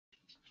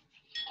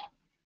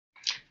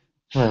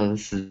Hello,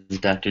 this is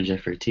Dr.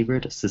 Jeffrey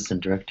Thibert,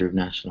 Assistant Director of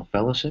National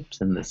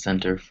Fellowships in the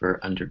Center for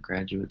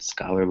Undergraduate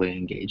Scholarly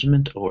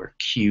Engagement, or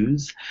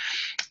CUSE.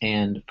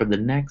 And for the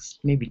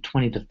next maybe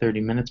 20 to 30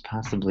 minutes,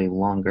 possibly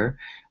longer,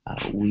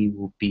 we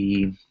will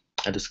be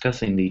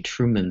discussing the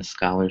Truman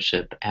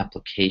Scholarship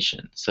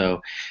application.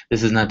 So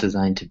this is not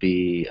designed to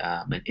be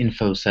an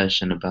info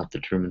session about the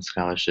Truman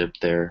Scholarship.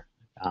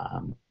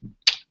 Um,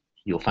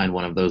 you'll find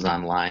one of those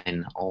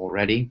online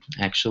already,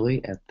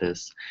 actually, at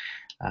this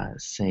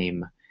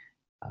same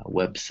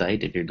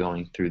website if you're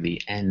going through the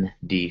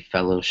ND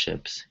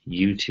Fellowships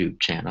YouTube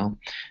channel.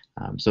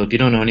 So if you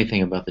don't know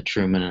anything about the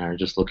Truman and are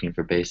just looking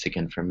for basic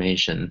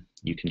information,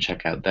 you can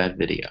check out that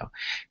video.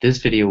 This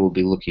video will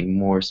be looking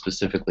more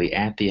specifically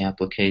at the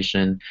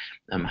application,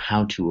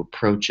 how to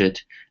approach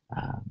it,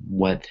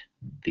 what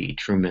the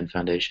Truman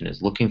Foundation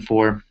is looking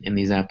for in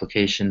these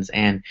applications,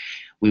 and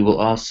we will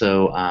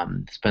also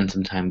spend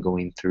some time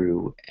going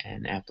through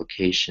an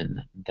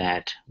application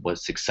that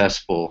was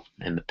successful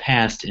in the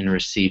past in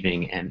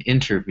receiving an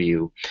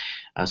interview,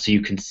 so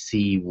you can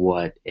see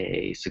what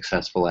a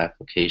successful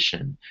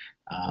application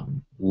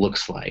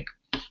looks like.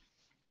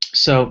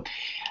 So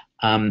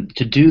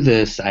to do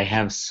this, I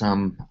have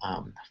some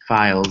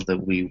files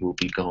that we will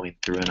be going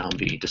through, and I'll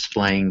be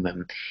displaying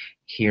them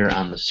here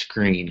on the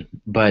screen.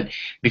 But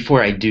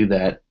before I do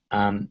that,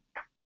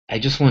 I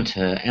just want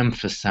to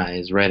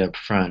emphasize right up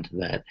front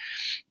that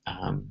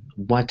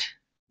what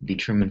the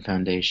Truman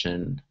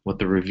Foundation, what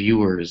the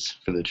reviewers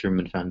for the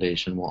Truman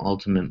Foundation will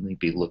ultimately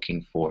be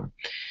looking for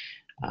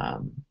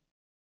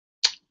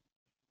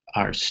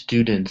are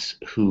students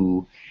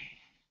who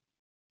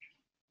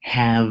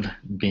have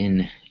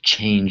been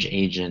change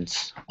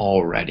agents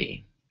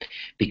already,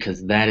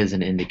 because that is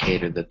an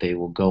indicator that they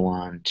will go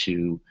on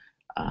to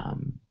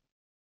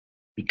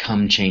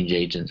become change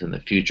agents in the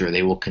future.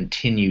 They will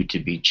continue to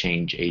be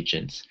change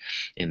agents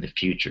in the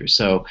future.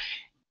 So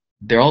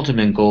their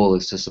ultimate goal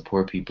is to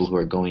support people who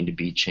are going to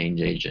be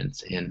change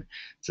agents in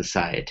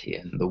society,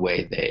 and the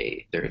way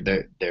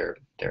their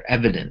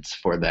evidence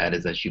for that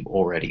is that you've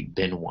already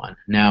been one.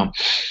 Now,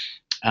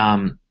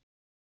 by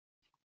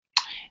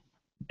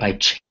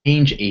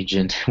change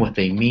agent, what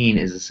they mean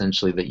is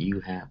essentially that you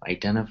have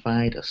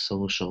identified a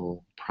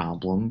social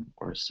problem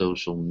or a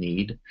social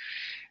need,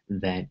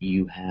 that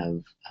you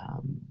have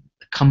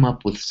come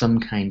up with some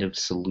kind of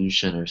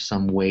solution or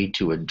some way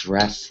to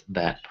address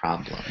that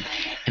problem,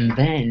 and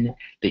then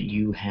that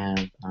you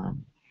have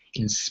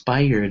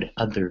inspired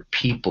other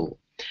people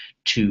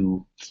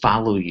to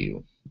follow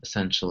you,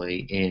 essentially,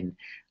 in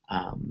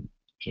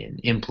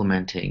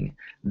implementing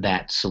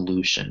that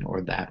solution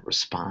or that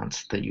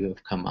response that you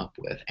have come up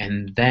with,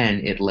 and then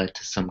it led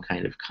to some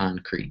kind of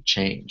concrete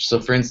change.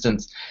 So, for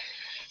instance,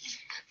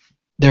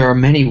 there are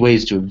many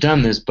ways to have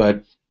done this,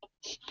 but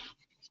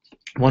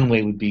one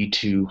way would be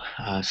to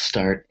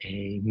start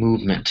a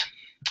movement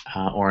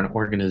or an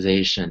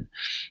organization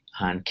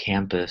on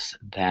campus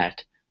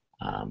that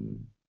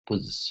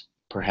was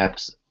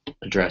perhaps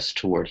addressed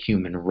toward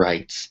human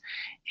rights,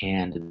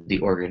 and the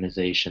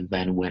organization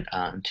then went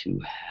on to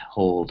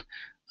hold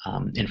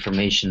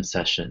information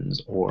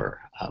sessions or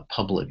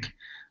public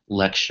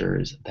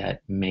lectures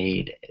that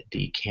made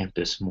the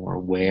campus more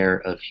aware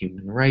of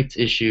human rights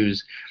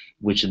issues,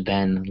 which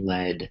then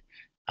led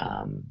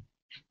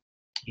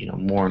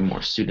more and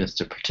more students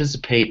to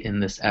participate in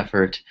this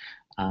effort.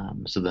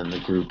 So then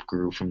the group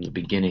grew from the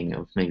beginning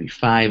of maybe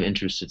 5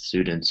 interested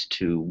students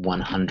to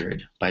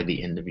 100 by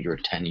the end of your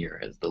tenure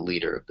as the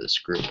leader of this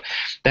group.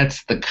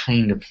 That's the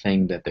kind of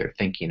thing that they're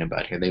thinking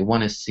about here. They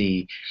want to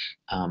see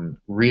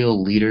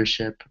real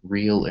leadership,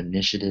 real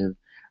initiative,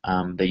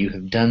 that you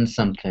have done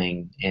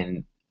something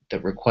and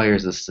that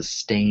requires a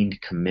sustained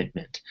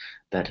commitment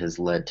that has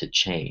led to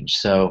change.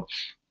 So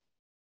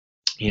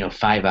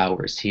 5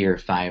 hours here,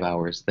 5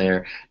 hours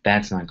there,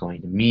 that's not going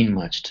to mean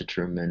much to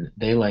Truman.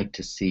 They like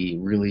to see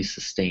really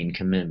sustained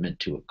commitment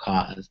to a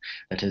cause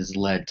that has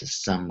led to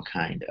some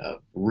kind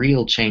of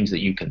real change that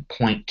you can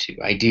point to.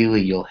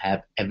 Ideally, you'll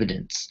have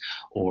evidence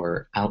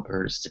or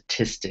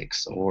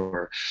statistics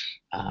or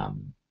a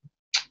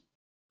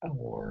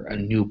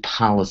new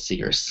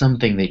policy or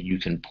something that you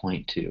can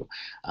point to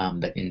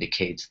that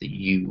indicates that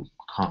you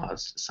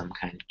caused some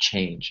kind of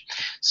change.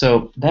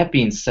 So that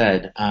being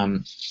said,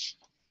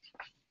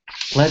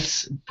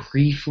 let's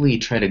briefly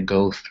try to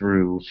go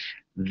through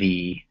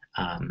the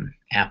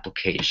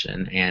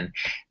application, and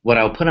what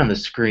I'll put on the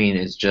screen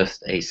is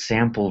just a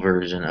sample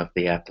version of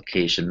the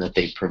application that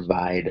they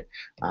provide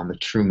on the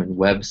Truman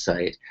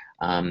website.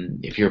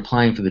 If you're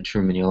applying for the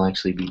Truman, you'll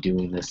actually be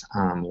doing this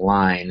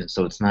online,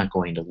 so it's not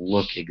going to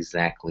look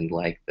exactly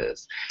like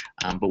this.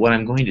 But what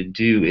I'm going to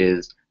do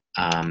is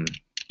I'm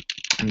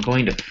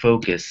going to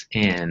focus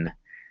in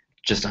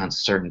just on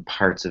certain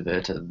parts of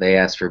it. They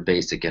ask for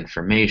basic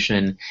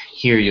information.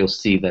 Here you'll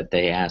see that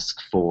they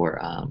ask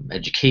for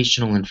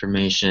educational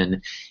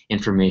information,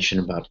 information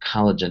about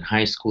college and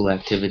high school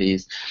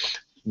activities.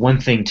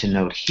 One thing to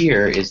note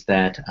here is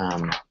that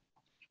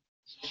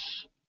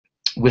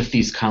with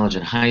these college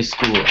and high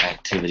school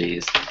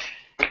activities,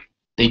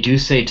 They do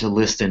say to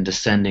list in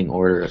descending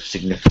order of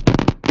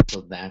significance,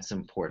 so that's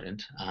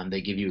important.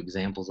 They give you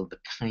examples of the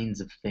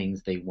kinds of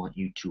things they want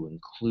you to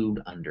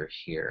include under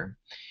here.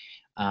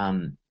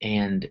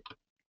 And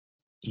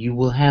you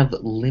will have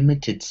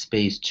limited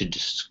space to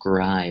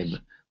describe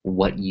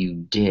what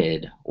you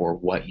did or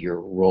what your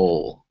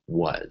role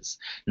was.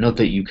 Note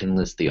that you can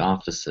list the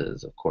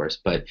offices, of course,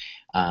 but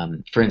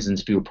for instance,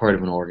 if you were part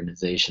of an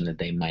organization that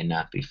they might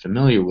not be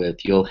familiar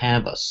with, you'll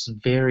have a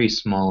very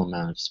small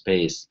amount of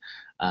space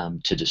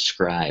to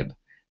describe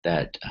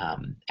that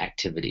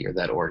activity or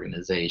that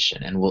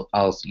organization. And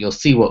you'll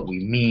see what we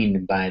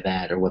mean by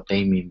that, or what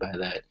they mean by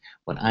that,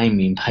 what I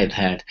mean by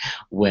that,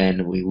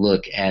 when we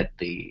look at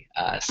the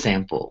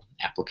sample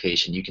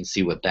application. You can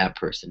see what that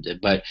person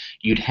did, but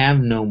you'd have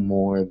no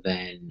more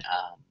than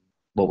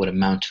what would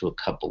amount to a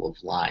couple of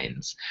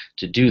lines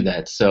to do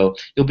that. So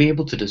you'll be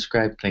able to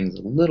describe things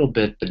a little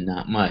bit, but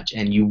not much,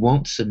 and you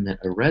won't submit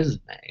a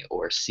resume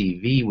or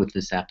CV with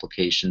this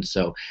application,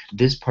 so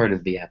this part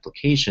of the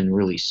application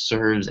really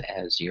serves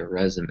as your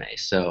resume.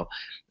 So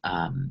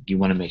you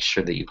want to make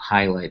sure that you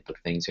highlight the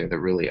things here that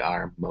really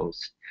are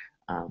most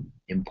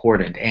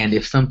important. And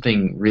if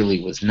something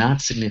really was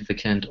not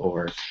significant,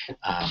 or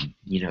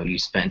you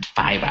spent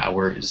 5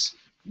 hours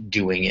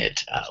doing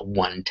it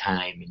one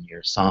time in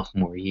your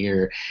sophomore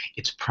year,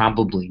 it's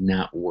probably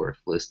not worth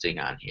listing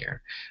on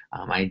here.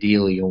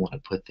 Ideally, you'll want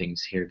to put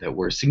things here that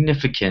were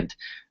significant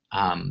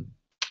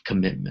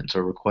commitments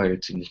or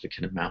required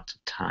significant amounts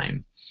of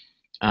time.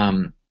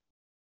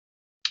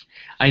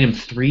 Item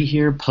 3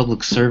 here,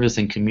 public service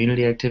and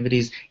community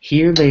activities.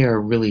 Here they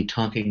are really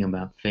talking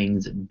about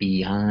things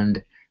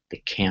beyond the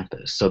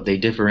campus. So they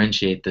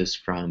differentiate this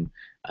from,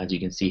 as you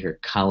can see here,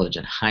 college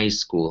and high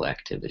school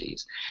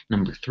activities.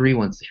 Number 3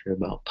 wants to hear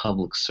about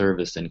public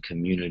service and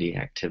community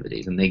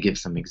activities, and they give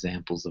some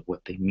examples of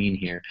what they mean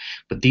here.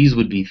 But these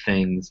would be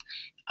things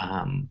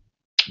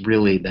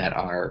really that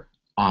are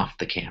off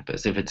the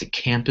campus. If it's a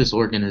campus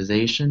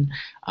organization,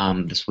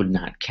 this would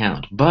not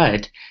count.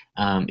 But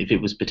if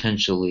it was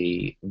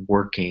potentially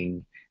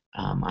working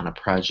on a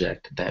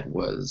project that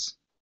was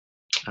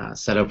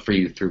set up for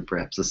you through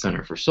perhaps the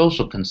Center for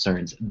Social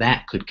Concerns,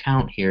 that could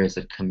count here as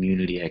a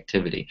community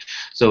activity.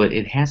 So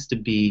it has to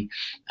be,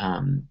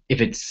 if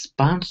it's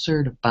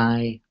sponsored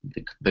by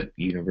the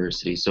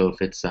university, so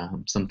if it's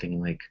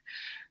something like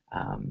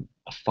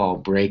a fall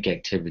break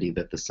activity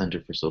that the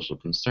Center for Social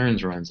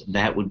Concerns runs,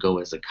 that would go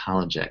as a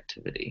college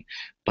activity.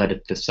 But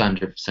if the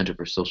Center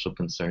for Social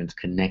Concerns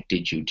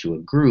connected you to a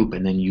group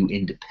and then you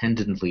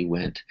independently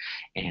went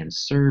and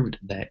served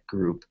that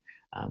group,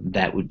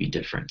 that would be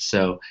different.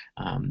 So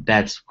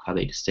that's how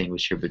they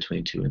distinguish here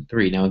between 2 and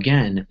 3. Now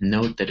again,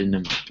 note that in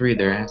number 3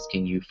 they're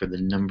asking you for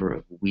the number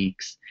of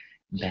weeks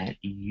that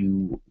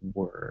you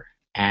were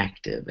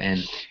active,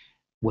 and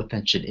what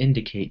that should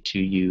indicate to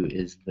you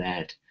is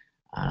that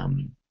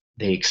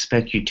they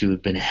expect you to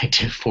have been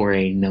active for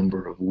a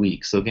number of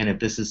weeks. So again, if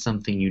this is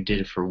something you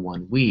did for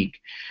 1 week,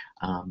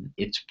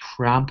 it's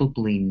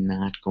probably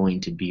not going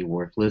to be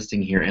worth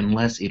listing here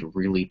unless it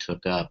really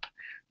took up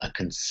a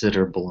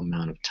considerable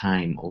amount of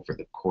time over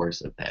the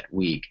course of that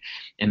week.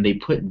 And they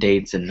put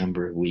dates and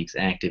number of weeks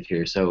active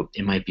here, so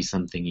it might be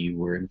something you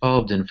were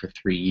involved in for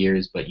 3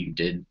 years, but you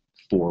did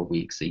 4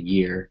 weeks a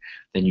year.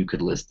 Then you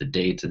could list the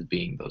dates as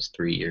being those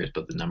 3 years,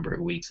 but the number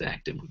of weeks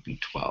active would be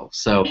 12.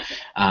 So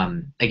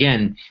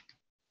again,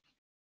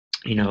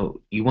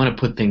 you want to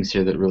put things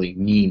here that really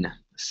mean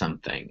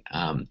something.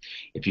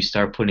 If you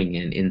start putting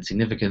in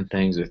insignificant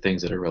things or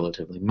things that are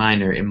relatively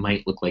minor, it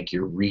might look like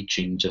you're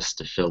reaching just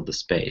to fill the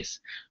space.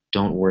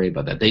 Don't worry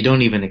about that. They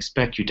don't even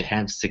expect you to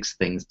have 6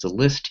 things to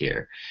list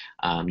here.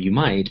 You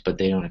might, but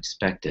they don't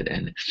expect it.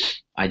 And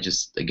I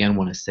just, again,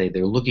 want to say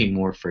they're looking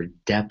more for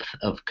depth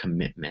of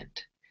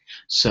commitment.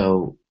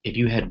 So if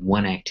you had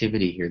one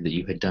activity here that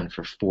you had done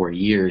for 4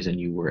 years and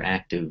you were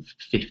active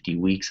 50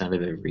 weeks out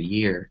of every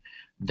year,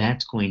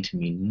 that's going to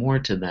mean more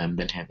to them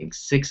than having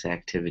 6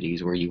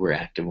 activities where you were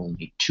active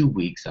only 2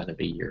 weeks out of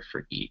a year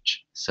for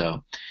each.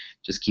 So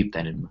just keep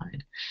that in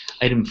mind.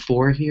 Item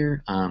 4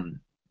 here,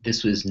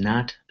 this was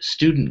not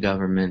student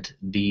government.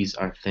 These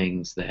are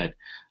things that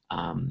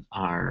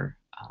are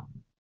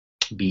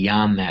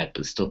beyond that,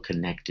 but still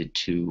connected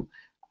to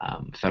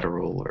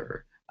federal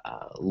or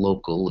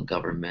local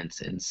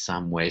governments in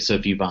some way. So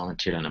if you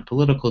volunteered on a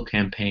political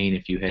campaign,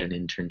 if you had an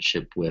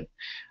internship with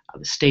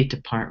the State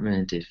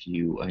Department, if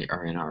you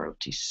are in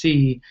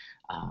ROTC,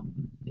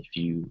 if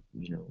you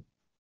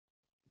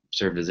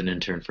served as an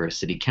intern for a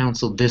city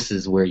council, this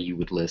is where you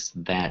would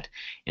list that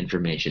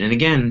information. And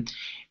again,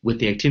 with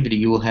the activity,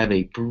 you will have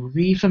a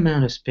brief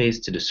amount of space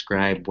to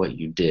describe what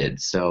you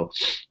did. So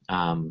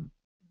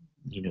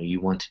you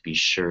want to be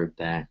sure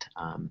that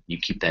you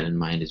keep that in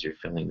mind as you're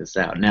filling this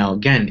out. Now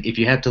again, if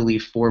you have to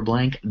leave 4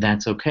 blank,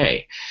 that's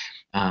okay.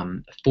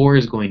 4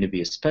 is going to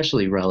be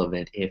especially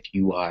relevant if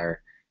you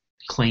are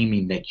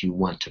claiming that you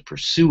want to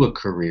pursue a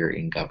career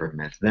in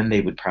government. Then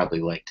they would probably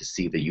like to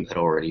see that you had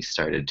already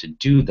started to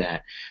do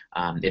that.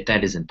 If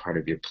that isn't part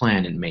of your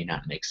plan, it may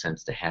not make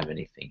sense to have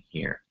anything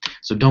here.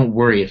 So don't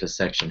worry if a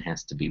section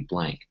has to be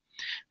blank.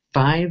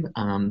 5,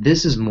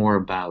 this is more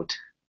about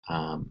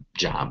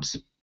jobs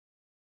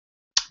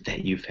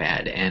that you've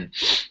had, and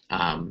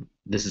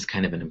this is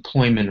kind of an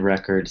employment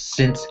record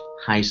since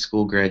high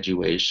school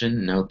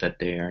graduation. Note that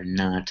they are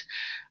not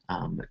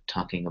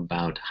talking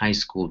about high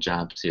school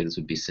jobs here. This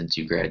would be since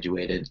you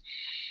graduated.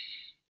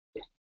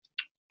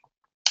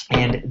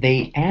 And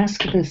they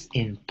ask this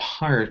in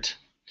part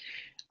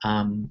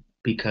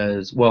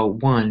because, well,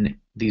 one,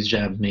 these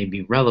jobs may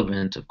be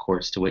relevant, of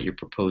course, to what you're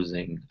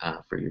proposing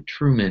for your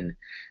Truman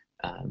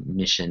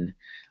mission,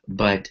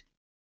 but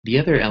the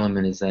other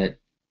element is that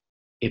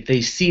if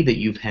they see that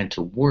you've had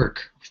to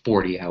work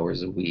 40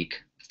 hours a week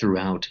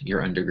throughout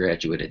your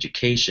undergraduate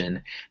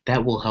education,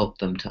 that will help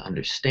them to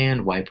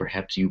understand why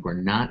perhaps you were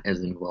not as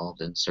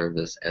involved in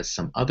service as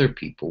some other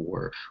people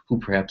were who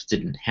perhaps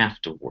didn't have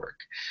to work.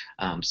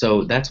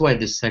 So that's why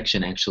this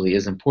section actually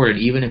is important,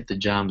 even if the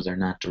jobs are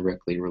not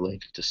directly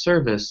related to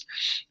service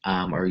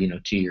or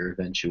to your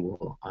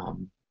eventual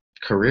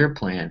career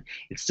plan.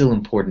 It's still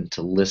important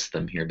to list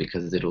them here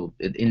because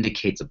it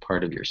indicates a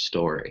part of your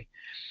story.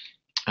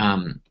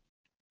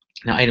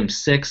 Now, item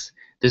 6,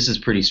 this is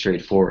pretty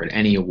straightforward.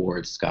 Any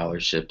awards,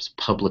 scholarships,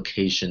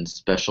 publications,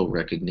 special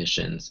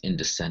recognitions in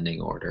descending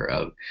order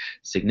of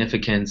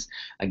significance.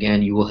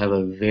 Again, you will have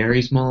a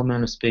very small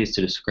amount of space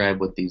to describe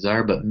what these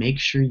are, but make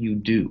sure you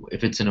do.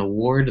 If it's an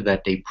award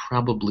that they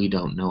probably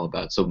don't know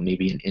about, so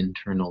maybe an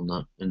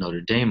internal Notre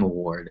Dame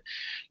award,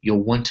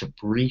 you'll want to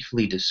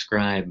briefly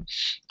describe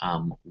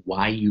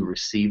why you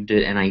received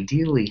it, and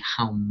ideally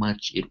how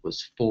much it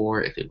was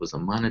for, if it was a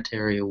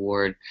monetary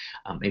award,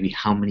 maybe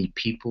how many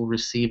people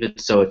receive it.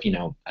 So if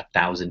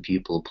 1,000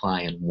 people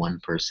apply and one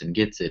person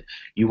gets it,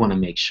 you want to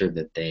make sure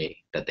that they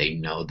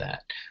know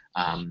that.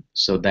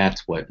 So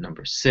that's what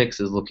number 6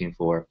 is looking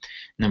for.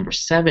 Number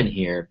 7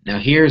 here, now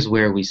here's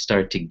where we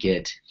start to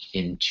get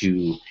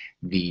into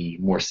the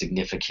more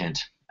significant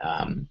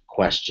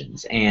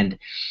questions, and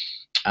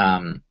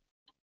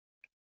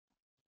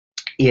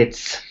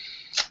it's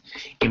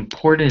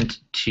important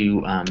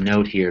to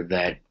note here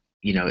that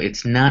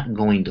it's not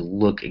going to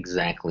look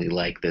exactly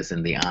like this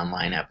in the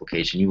online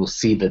application. You will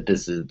see that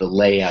the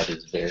layout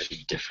is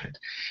very different.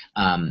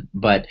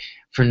 But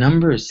for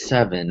number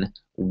 7,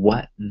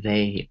 what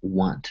they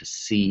want to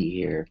see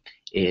here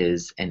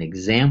is an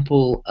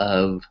example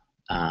of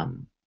a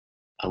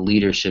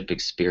leadership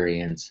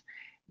experience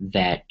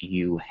that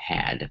you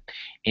had.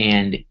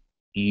 And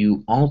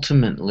you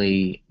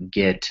ultimately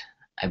get,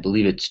 I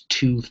believe it's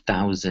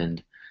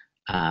 2,000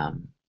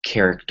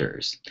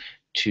 characters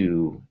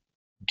to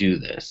do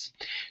this.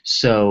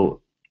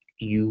 So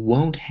you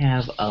won't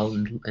have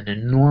an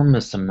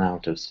enormous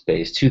amount of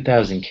space.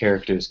 2,000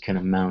 characters can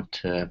amount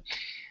to,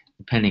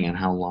 depending on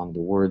how long the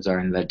words are,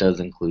 and that does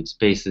include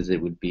spaces, it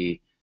would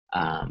be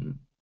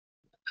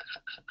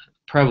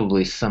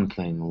probably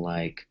something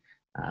like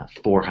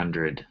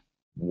 400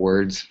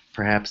 words,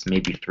 perhaps,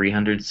 maybe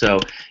 300. So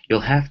you'll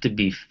have to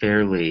be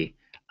fairly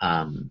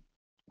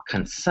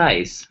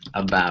concise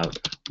about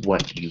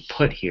what you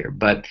put here.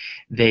 But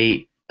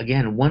they,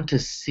 again, want to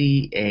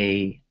see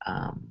a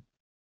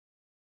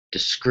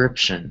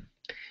description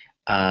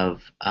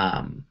of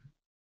a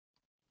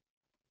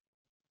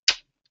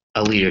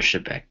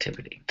leadership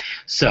activity.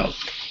 So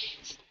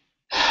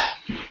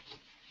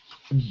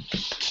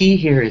the key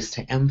here is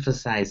to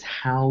emphasize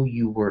how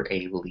you were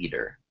a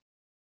leader,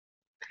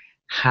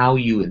 how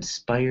you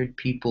inspired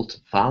people to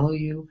follow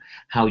you,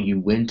 how you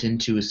went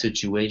into a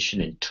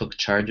situation and took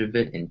charge of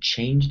it and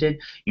changed it.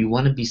 You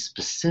want to be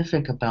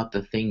specific about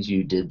the things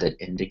you did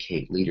that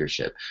indicate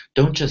leadership.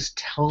 Don't just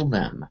tell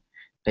them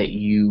that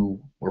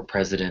you were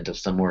president of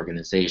some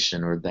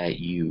organization or that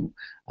you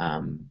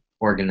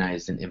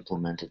organized and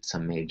implemented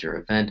some major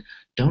event.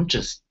 Don't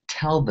just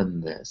tell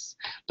them this,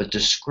 but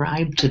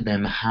describe to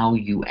them how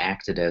you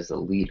acted as a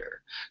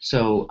leader.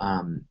 So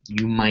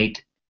you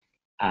might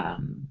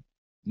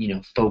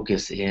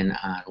focus in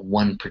on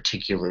one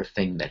particular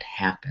thing that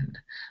happened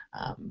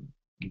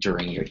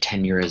during your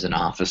tenure as an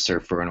officer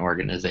for an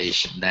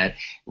organization that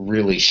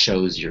really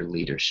shows your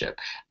leadership.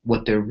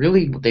 What they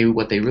really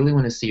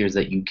want to see is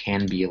that you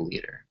can be a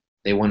leader.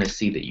 They want to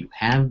see that you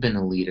have been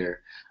a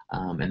leader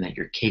and that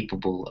you're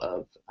capable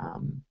of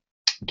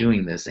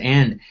doing this.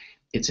 And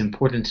it's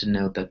important to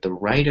note that the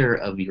writer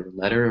of your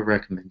letter of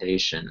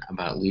recommendation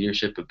about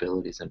leadership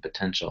abilities and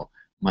potential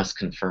must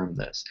confirm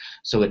this.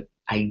 So it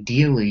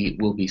ideally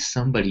will be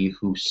somebody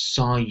who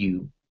saw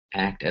you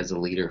act as a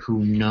leader,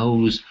 who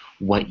knows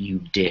what you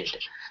did.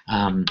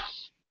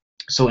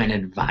 So an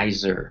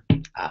advisor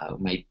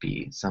might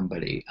be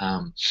somebody.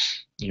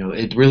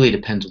 It really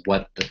depends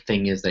what the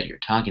thing is that you're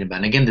talking about.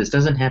 And again, this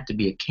doesn't have to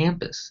be a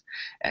campus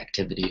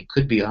activity. It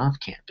could be off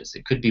campus.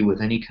 It could be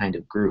with any kind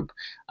of group.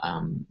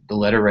 The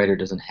letter writer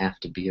doesn't have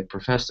to be a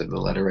professor. The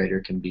letter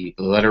writer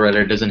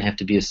doesn't have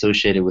to be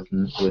associated with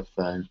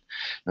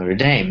Notre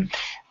Dame.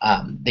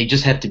 They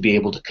just have to be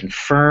able to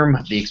confirm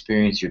the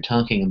experience you're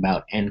talking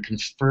about and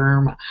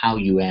confirm how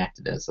you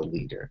acted as a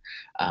leader.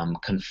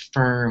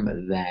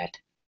 Confirm that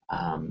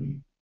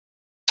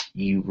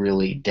you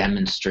really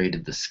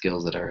demonstrated the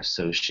skills that are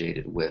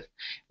associated with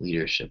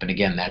leadership. And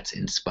again, that's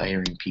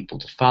inspiring people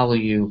to follow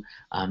you,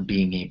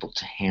 being able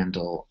to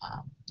handle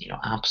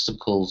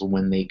obstacles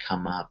when they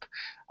come up,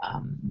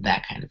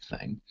 that kind of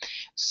thing.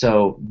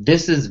 So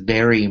this is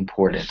very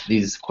important.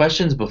 These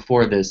questions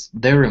before this,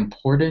 they're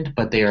important,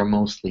 but they are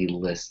mostly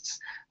lists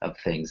of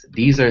things.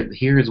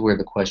 Here's where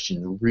the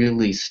questions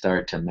really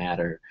start to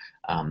matter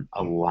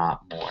a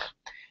lot more.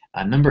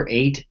 Number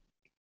 8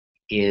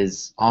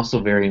 is also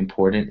very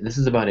important. This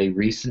is about a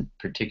recent,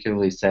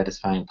 particularly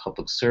satisfying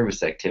public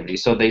service activity.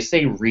 So they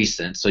say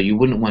recent, so you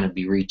wouldn't want to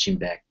be reaching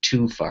back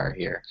too far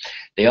here.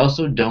 They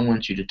also don't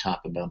want you to talk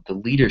about the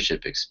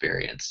leadership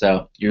experience.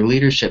 So your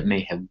leadership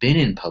may have been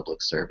in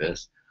public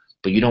service,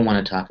 but you don't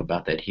want to talk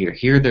about that here.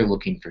 Here they're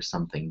looking for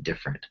something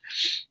different.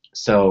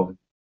 So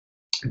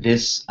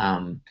this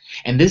and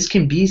this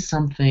can be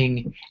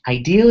something,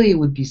 ideally it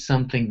would be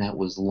something that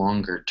was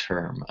longer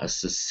term, a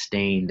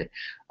sustained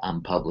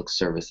public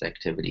service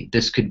activity.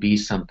 This could be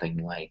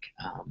something like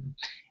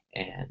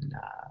an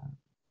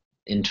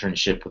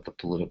internship with a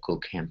political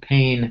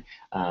campaign.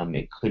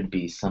 It could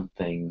be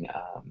something,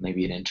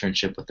 maybe an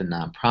internship with a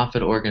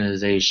nonprofit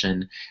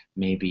organization,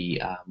 maybe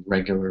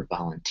regular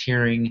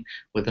volunteering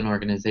with an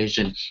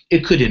organization.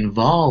 It could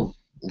involve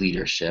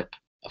leadership,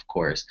 of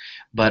course,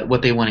 but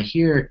what they want to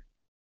hear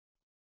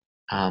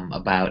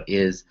about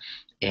is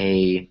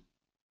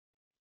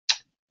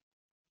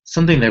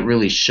something that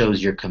really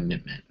shows your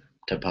commitment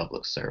to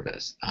public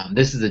service.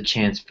 This is a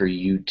chance for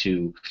you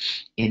to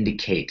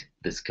indicate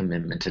this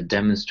commitment, to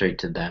demonstrate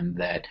to them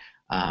that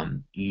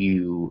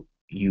you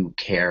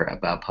care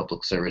about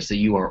public service, that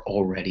you are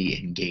already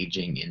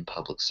engaging in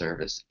public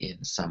service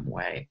in some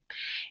way.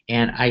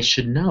 And I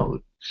should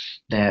note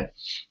that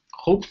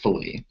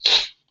hopefully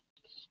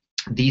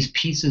these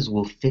pieces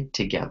will fit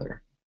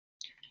together.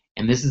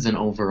 And this is an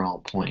overall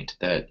point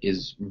that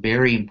is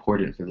very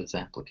important for this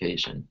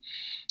application.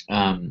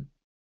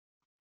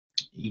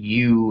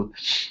 You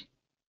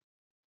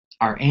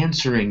are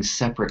answering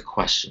separate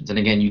questions. And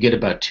again, you get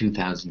about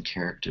 2,000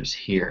 characters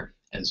here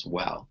as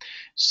well.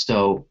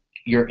 So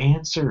you're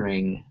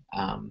answering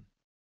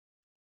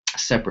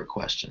separate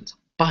questions,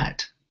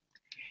 but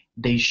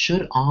they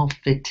should all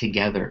fit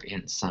together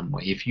in some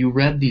way. If you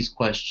read these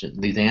questions,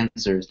 these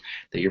answers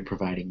that you're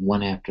providing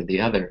one after the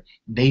other,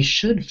 they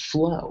should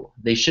flow.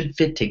 They should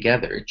fit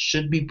together. It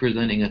should be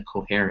presenting a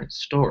coherent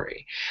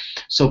story.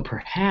 So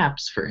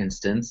perhaps, for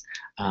instance,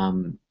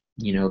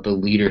 the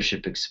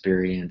leadership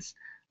experience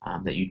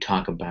that you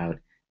talk about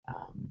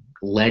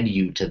led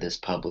you to this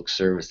public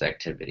service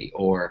activity,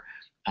 or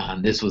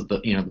this was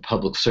the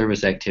public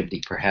service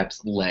activity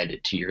perhaps led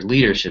to your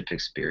leadership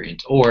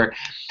experience, or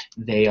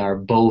they are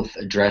both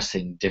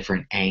addressing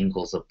different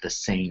angles of the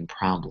same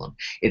problem.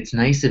 It's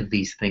nice if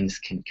these things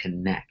can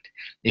connect.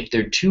 If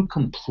they're two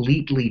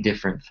completely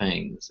different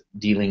things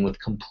dealing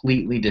with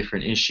completely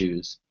different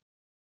issues,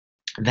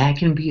 that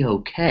can be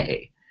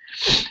okay,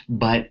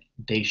 but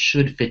they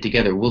should fit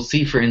together. We'll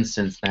see, for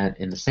instance, that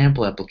in the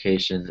sample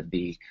application,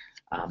 the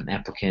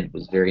applicant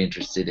was very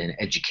interested in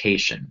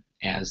education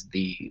as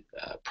the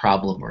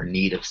problem or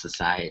need of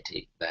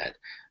society that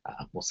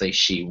we'll say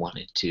she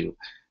wanted to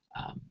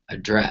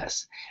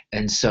address.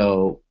 And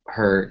so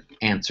her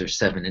answers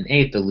 7 and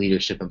 8, the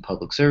leadership and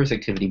public service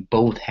activity,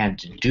 both had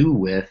to do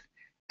with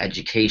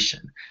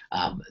education.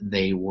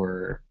 They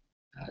were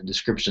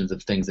descriptions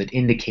of things that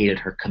indicated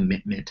her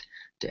commitment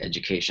to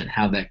education,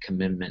 how that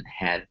commitment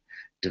had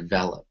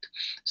developed.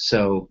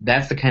 So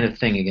that's the kind of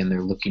thing, again,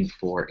 they're looking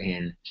for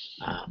in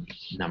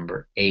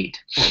number 8.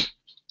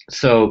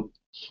 So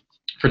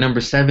for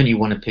number 7, you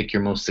want to pick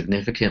your most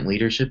significant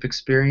leadership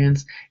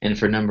experience, and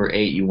for number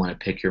 8, you want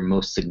to pick your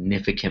most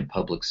significant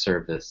public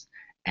service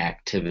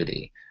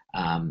activity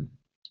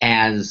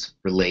as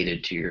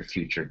related to your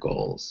future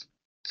goals.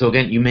 So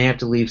again, you may have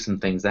to leave some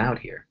things out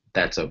here.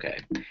 That's okay.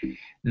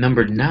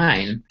 Number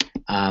 9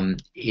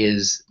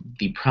 is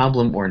the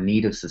problem or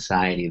need of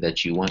society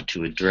that you want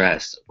to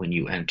address when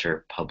you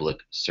enter public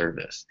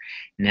service.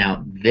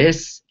 Now,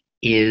 this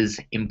is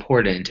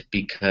important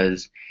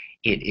because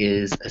it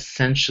is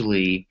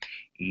essentially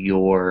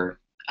your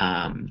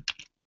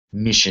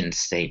mission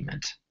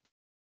statement.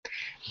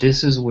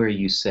 This is where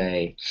you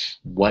say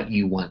what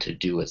you want to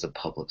do as a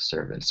public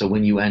servant. So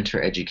when you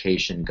enter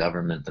education,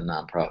 government, the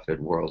nonprofit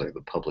world, or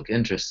the public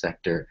interest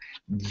sector,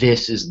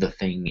 this is the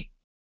thing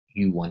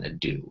you want to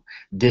do.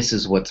 This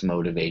is what's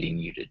motivating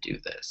you to do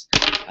this.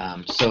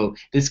 So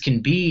this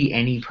can be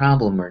any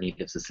problem or need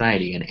of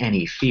society in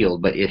any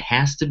field, but it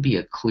has to be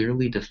a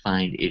clearly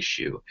defined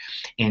issue.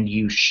 And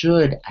you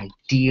should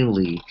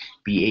ideally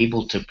be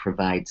able to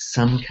provide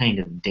some kind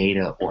of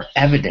data or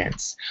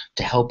evidence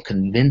to help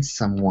convince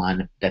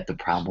someone that the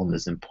problem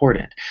is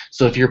important.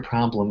 So if your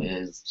problem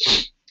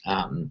is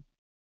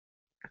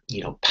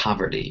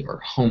poverty or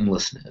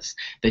homelessness,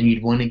 then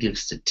you'd want to give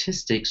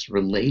statistics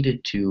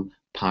related to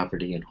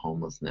poverty and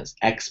homelessness.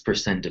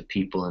 X% of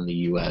people in the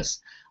U.S.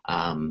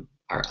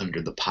 are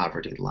under the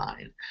poverty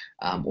line,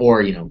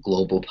 or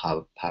global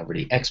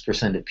poverty.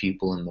 X% of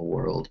people in the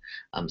world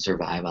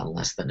survive on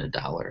less than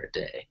 $1 a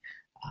day.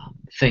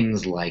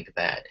 Things like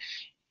that.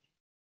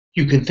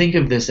 You can think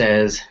of this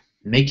as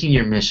making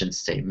your mission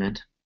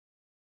statement.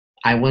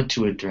 I want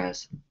to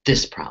address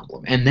this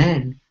problem, and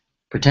then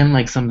pretend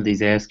like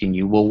somebody's asking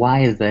you, well,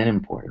 why is that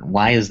important?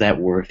 Why is that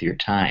worth your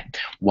time?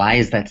 Why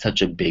is that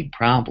such a big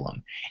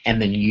problem?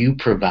 And then you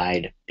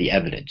provide the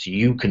evidence.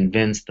 You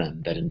convince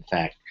them that, in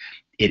fact,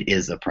 it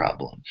is a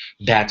problem.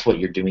 That's what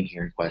you're doing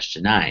here in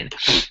question 9.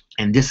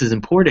 And this is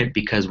important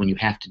because when you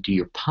have to do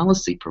your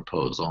policy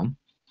proposal,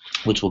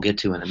 which we'll get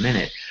to in a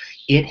minute,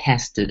 it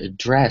has to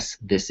address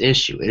this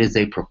issue. It is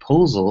a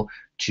proposal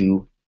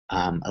to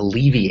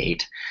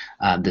alleviate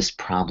this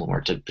problem, or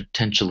to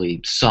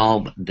potentially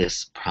solve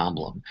this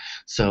problem.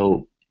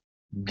 So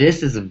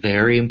this is a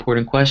very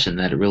important question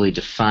that it really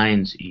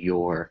defines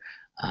your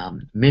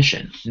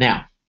mission.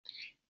 Now,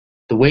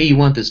 the way you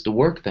want this to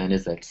work then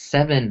is that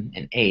 7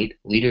 and 8,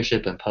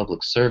 leadership and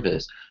public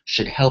service,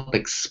 should help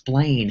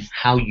explain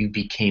how you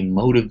became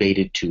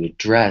motivated to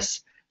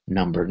address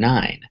number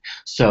 9.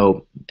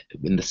 So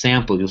in the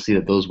sample, you'll see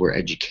that those were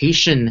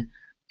education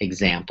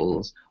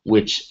examples,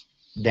 which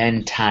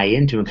then tie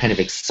into and kind of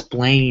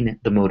explain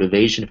the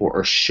motivation for,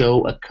 or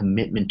show a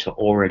commitment to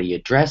already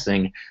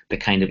addressing the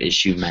kind of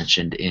issue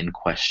mentioned in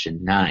question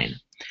 9.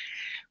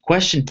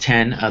 Question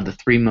 10, the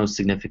 3 most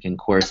significant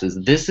courses.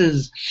 This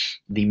is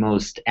the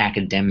most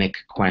academic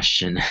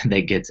question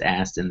that gets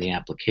asked in the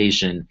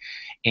application.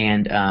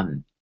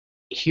 And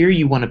here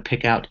you want to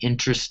pick out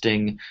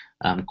interesting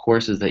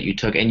courses that you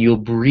took, and you'll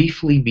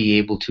briefly be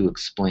able to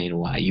explain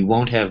why. You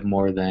won't have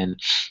more than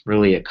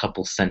really a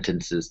couple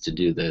sentences to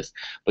do this,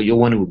 but you'll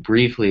want to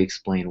briefly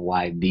explain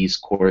why these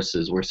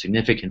courses were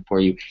significant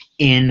for you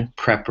in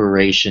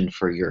preparation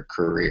for your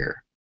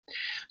career.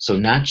 So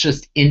not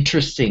just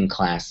interesting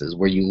classes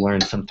where you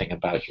learn something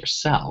about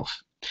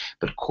yourself,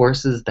 but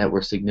courses that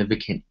were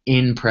significant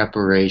in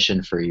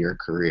preparation for your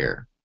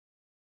career.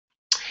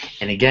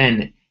 And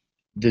again,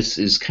 this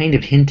is kind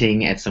of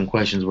hinting at some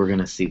questions we're going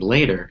to see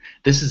later.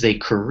 This is a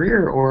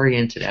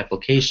career-oriented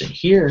application.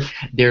 Here,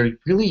 they're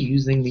really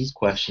using these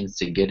questions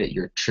to get at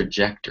your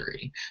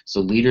trajectory. So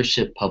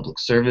leadership, public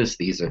service,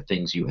 these are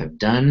things you have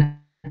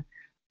done.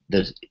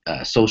 The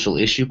social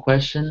issue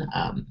question,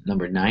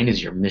 number 9,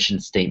 is your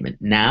mission statement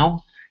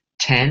now.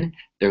 10,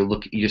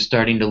 you're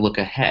starting to look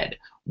ahead.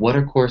 What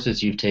are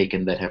courses you've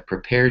taken that have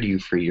prepared you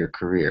for your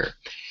career?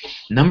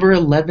 Number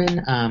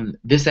 11,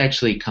 this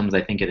actually comes,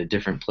 I think, at a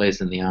different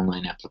place in the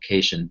online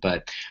application,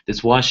 but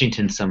this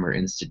Washington Summer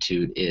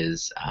Institute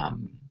is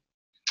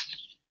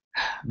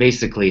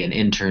basically an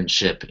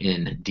internship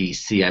in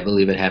DC. I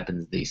believe it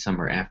happens the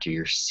summer after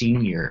your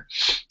senior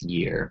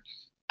year.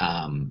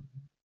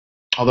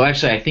 Although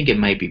actually, I think it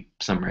might be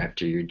summer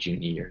after your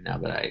junior year. Now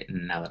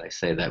that I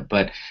say that,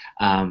 but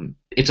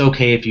it's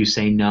okay if you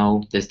say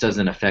no. This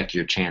doesn't affect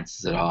your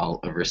chances at all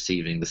of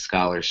receiving the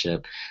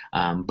scholarship.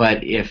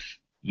 But if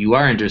you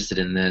are interested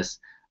in this,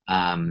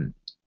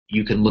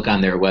 you can look on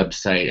their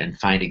website and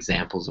find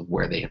examples of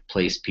where they have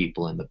placed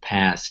people in the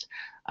past.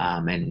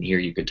 And here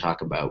you could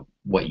talk about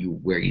where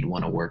you'd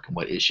want to work and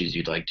what issues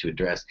you'd like to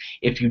address.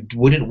 If you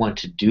wouldn't want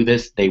to do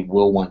this, they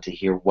will want to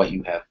hear what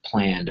you have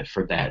planned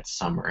for that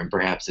summer. And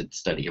perhaps it's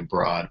study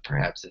abroad,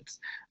 perhaps it's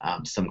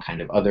some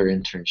kind of other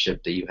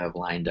internship that you have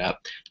lined up.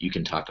 You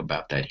can talk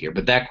about that here.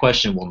 But that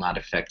question will not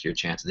affect your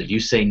chances. If you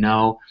say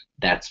no,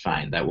 that's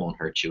fine. That won't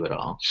hurt you at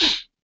all.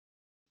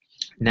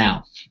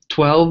 Now,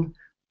 12,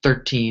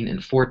 13,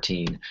 and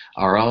 14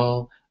 are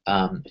all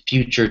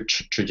future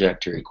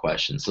trajectory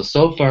questions.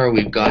 So far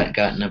we've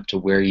gotten up to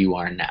where you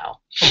are now.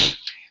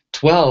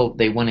 12,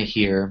 they want to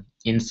hear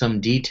in some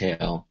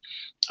detail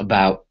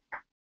about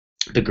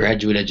the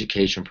graduate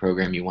education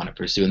program you want to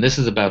pursue. And this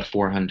is about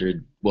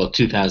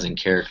 2,000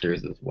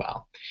 characters as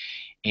well.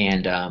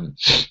 And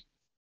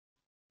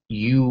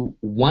you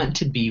want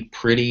to be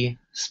pretty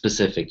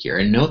specific here.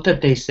 And note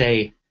that they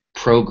say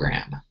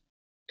program.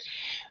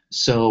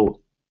 So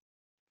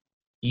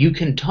you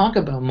can talk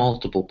about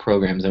multiple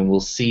programs, and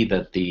we'll see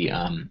that the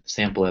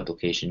sample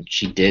application,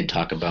 she did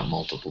talk about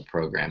multiple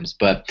programs,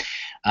 but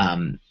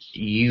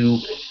you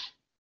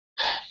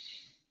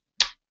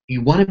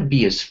want to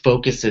be as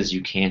focused as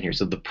you can here.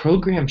 So the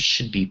program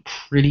should be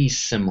pretty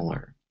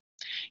similar.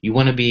 You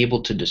want to be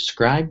able to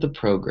describe the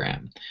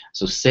program.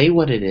 So say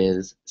what it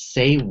is,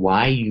 say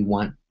why you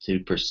want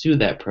to pursue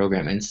that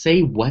program, and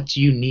say what's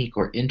unique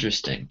or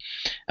interesting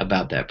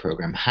about that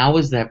program. How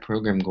is that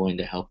program going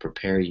to help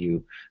prepare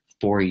you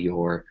for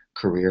your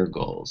career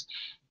goals?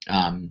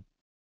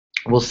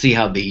 We'll see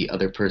how the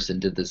other person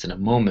did this in a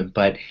moment,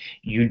 but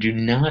you do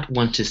not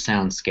want to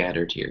sound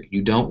scattered here.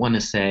 You don't want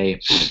to say,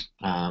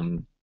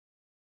 I'm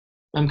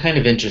kind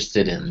of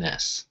interested in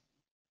this,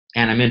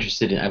 and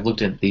I've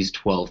looked at these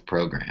 12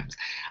 programs.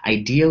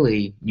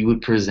 Ideally, you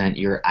would present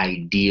your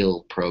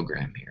ideal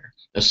program here.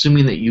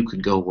 Assuming that you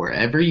could go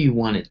wherever you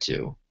wanted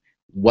to,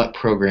 what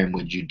program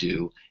would you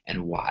do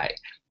and why?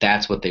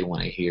 That's what they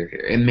want to hear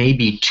here. It may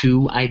be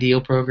 2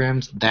 ideal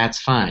programs, that's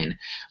fine.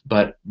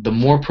 But the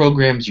more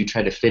programs you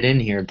try to fit in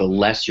here, the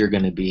less you're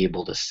going to be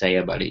able to say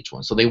about each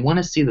one. So they want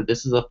to see that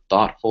this is a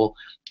thoughtful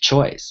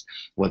choice,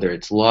 whether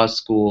it's law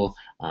school,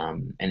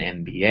 an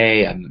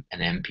MBA, an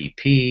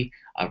MPP,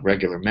 a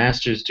regular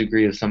master's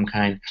degree of some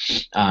kind.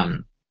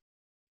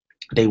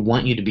 They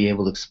want you to be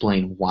able to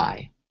explain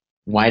why.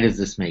 Why does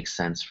this make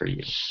sense for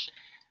you?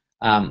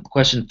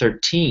 Question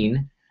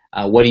 13,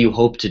 what do you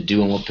hope to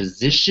do and what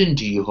position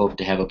do you hope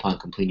to have upon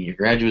completing your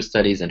graduate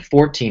studies? And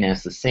 14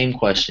 asks the same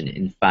question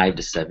in 5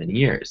 to 7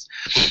 years.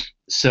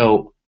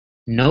 So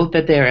note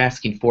that they are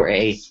asking for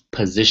a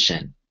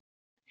position.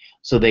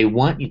 So they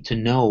want you to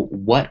know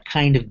what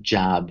kind of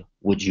job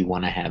would you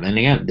want to have. And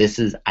again, this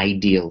is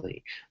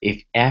ideally.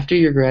 If after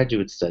your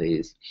graduate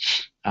studies,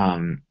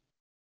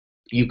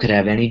 you could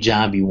have any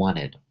job you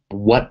wanted,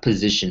 what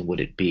position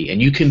would it be?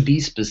 And you can be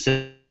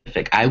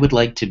specific. I would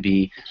like to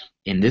be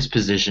in this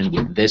position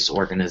with this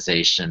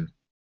organization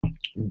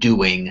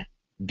doing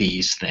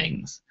these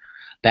things.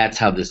 That's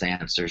how this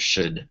answer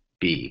should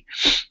be.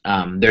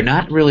 They're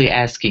not really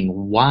asking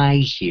why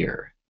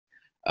here,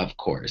 of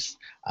course,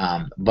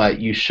 but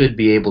you should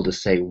be able to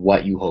say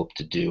what you hope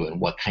to do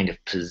and what kind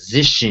of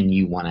position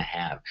you want to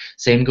have.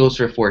 Same goes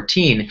for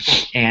 14,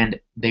 and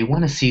they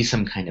want to see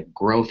some kind of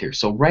growth here.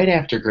 So right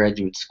after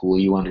graduate school,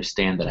 you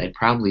understand that I'd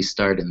probably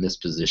start in this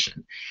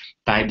position.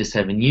 5 to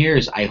 7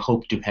 years, I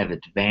hope to have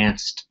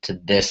advanced to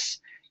this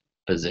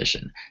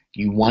position.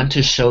 You want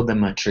to show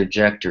them a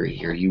trajectory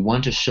here. You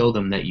want to show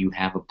them that you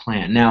have a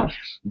plan. Now,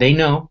 they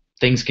know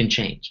things can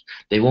change.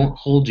 They won't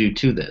hold you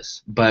to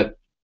this, but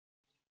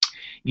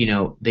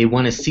they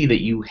want to see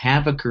that you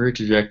have a career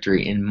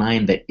trajectory in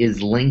mind that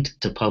is linked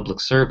to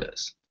public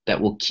service, that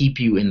will keep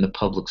you in the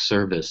public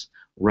service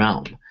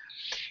realm.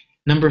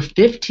 Number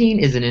 15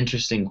 is an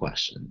interesting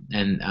question,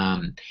 and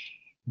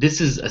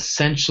this is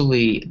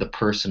essentially the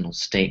personal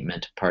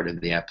statement part of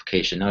the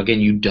application. Now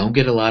again, you don't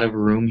get a lot of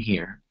room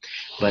here,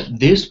 but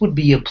this would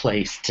be a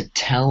place to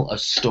tell a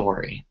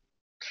story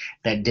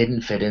that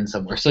didn't fit in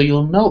somewhere. So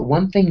you'll note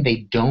one thing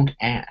they don't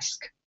ask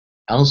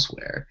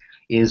elsewhere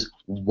is,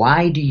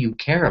 why do you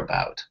care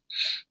about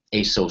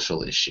a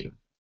social issue?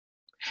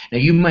 Now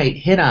you might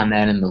hit on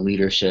that in the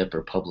leadership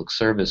or public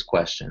service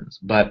questions,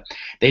 but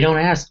they don't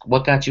ask,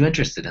 what got you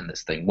interested in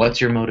this thing?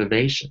 What's your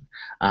motivation?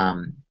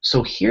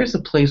 So here's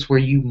a place where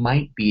you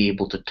might be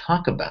able to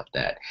talk about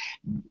that.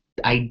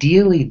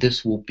 Ideally,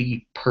 this will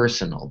be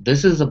personal.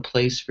 This is a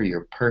place for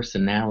your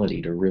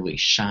personality to really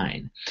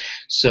shine.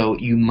 So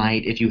you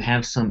might, if you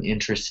have some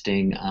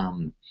interesting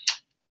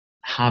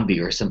hobby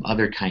or some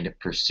other kind of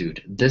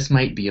pursuit, this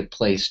might be a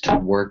place to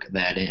work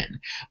that in.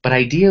 But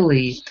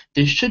ideally,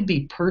 there should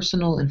be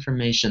personal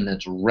information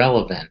that's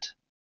relevant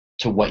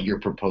to what you're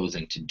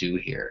proposing to do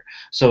here.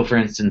 So for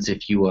instance,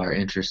 if you are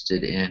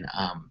interested in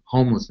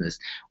homelessness,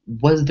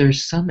 was there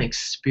some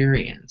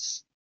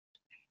experience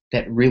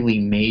that really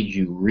made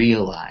you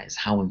realize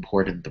how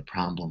important the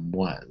problem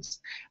was?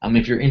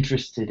 If you're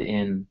interested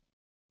in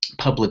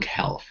public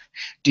health,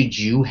 did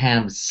you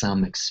have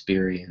some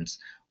experience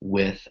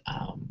with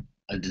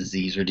a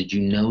disease, or did you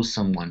know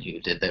someone who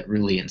did, that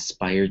really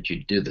inspired you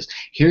to do this?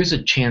 Here's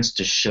a chance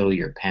to show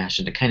your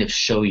passion, to kind of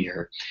show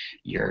your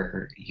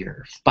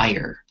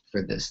fire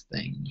for this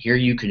thing. Here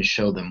you can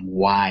show them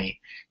why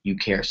you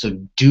care. So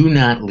do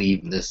not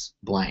leave this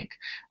blank.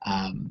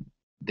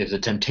 There's a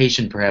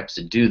temptation perhaps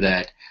to do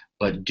that,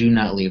 but do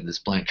not leave this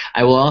blank.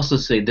 I will also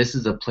say this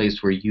is a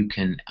place where you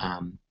can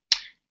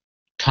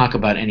talk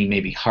about any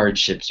maybe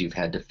hardships you've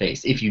had to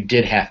face. If you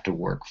did have to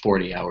work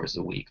 40 hours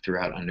a week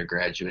throughout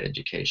undergraduate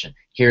education,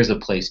 here's a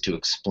place to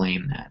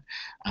explain that.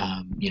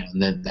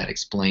 That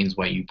explains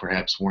why you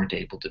perhaps weren't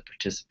able to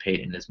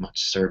participate in as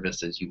much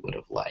service as you would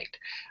have liked.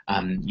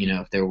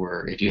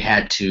 If you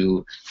had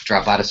to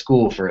drop out of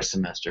school for a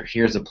semester,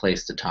 here's a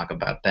place to talk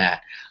about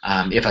that.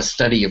 If a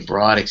study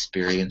abroad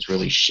experience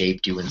really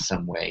shaped you in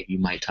some way, you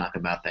might talk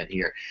about that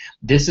here.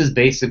 This is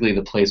basically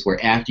the place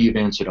where, after you've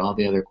answered all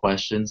the other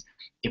questions,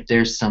 if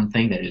there's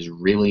something that is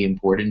really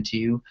important to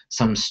you,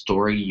 some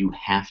story you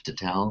have to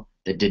tell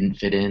that didn't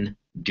fit in,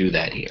 do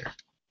that here.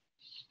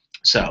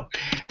 So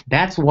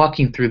that's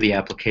walking through the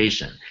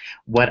application.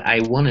 What I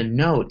want to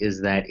note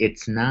is that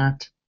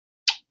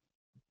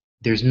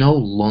there's no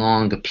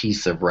long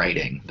piece of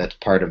writing that's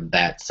part of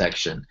that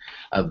section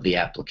of the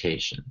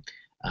application.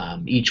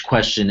 Each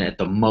question at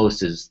the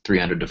most is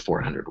 300 to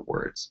 400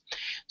 words.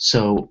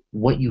 So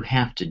what you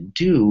have to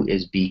do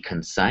is be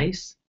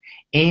concise,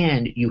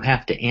 and you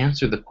have to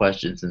answer the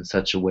questions in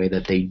such a way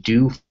that they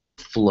do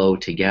flow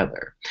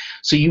together.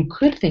 So you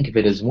could think of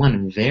it as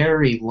one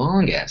very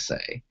long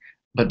essay,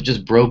 but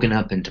just broken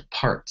up into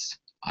parts.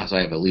 So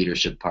I have a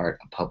leadership part,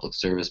 a public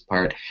service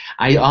part.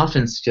 I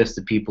often suggest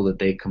to people that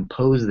they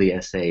compose the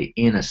essay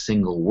in a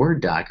single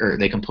Word doc, or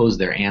they compose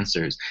their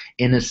answers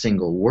in a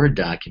single Word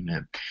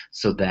document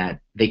so that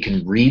they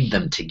can read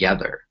them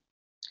together.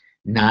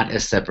 not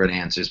as separate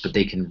answers, but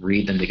they can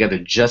read them together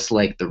just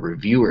like the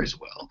reviewers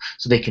will.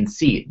 So they can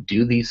see,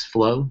 do these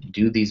flow?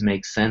 Do these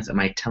make sense? Am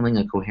I telling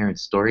a coherent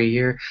story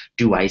here?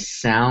 Do I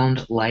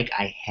sound like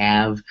I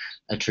have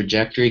a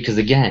trajectory? Because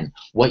again,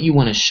 what you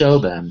want to show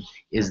them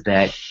is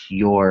that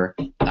your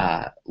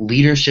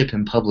leadership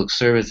and public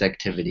service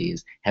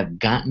activities have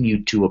gotten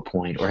you to a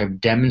point or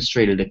have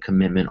demonstrated a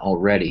commitment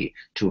already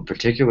to a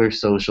particular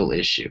social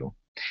issue,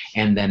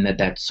 and then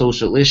that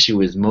social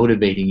issue is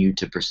motivating you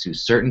to pursue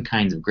certain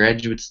kinds of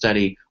graduate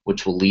study,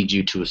 which will lead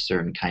you to a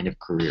certain kind of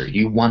career.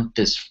 You want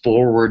this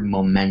forward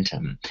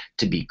momentum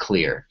to be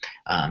clear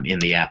in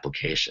the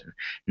application.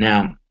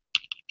 Now,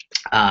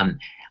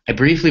 I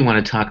briefly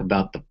want to talk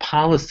about the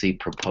policy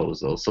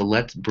proposal, so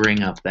let's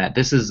bring up that.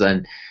 This is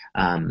a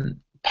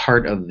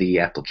part of the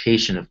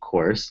application, of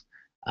course.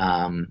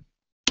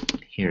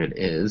 Here it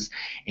is.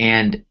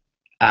 And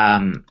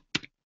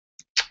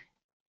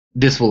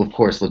this will, of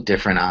course, look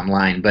different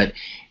online, but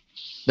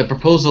the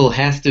proposal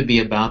has to be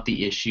about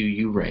the issue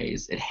you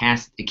raise. It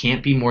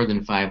can't be more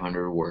than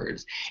 500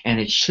 words, and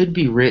it should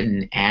be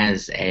written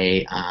as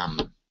a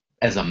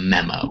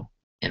memo,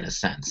 in a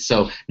sense.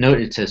 So note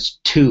it says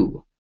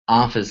to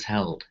office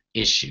held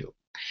issue.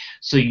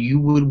 So you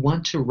would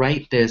want to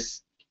write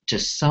this to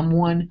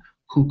someone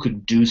who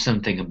could do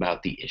something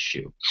about the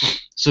issue.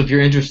 So if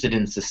you're interested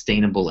in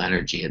sustainable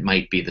energy, it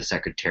might be the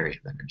Secretary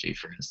of Energy,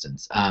 for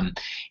instance.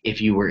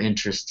 If you were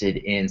interested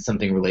in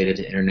something related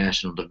to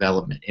international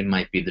development, it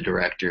might be the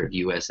Director of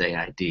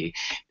USAID.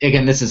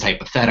 Again, this is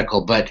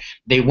hypothetical, but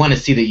they want to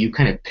see that you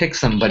kind of pick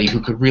somebody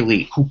who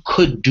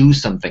could do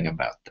something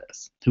about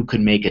this, who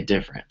could make a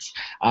difference.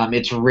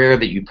 It's rare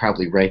that you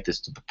probably write this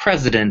to the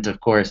president, of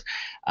course,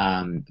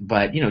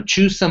 but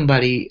choose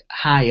somebody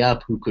high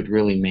up who could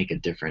really make a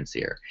difference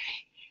here.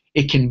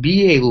 It can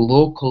be a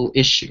local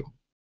issue.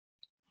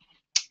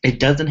 It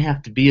doesn't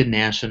have to be a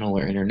national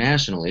or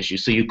international issue,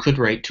 so you could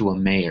write to a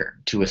mayor,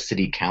 to a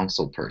city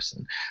council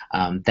person.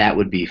 That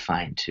would be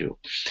fine too.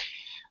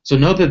 So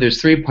note that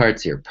there's 3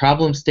 parts here: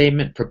 problem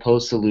statement,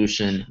 proposed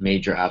solution,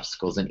 major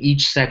obstacles, and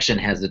each section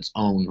has its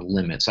own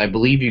limit. So I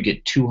believe you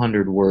get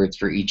 200 words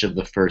for each of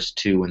the first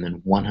 2 and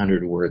then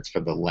 100 words for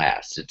the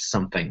last. It's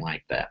something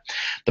like that.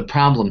 The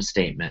problem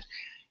statement.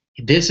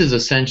 This is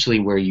essentially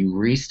where you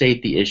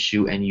restate the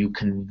issue and you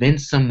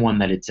convince someone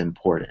that it's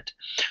important.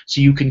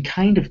 So you can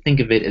kind of think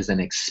of it as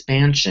an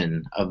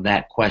expansion of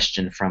that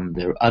question from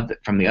the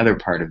other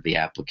part of the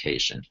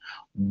application.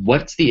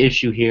 What's the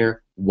issue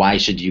here? Why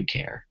should you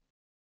care?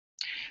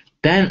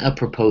 Then a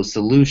proposed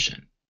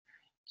solution.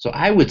 So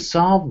I would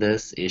solve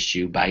this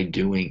issue by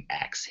doing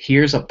X.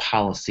 Here's a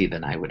policy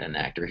that I would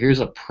enact, or here's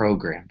a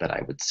program that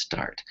I would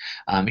start.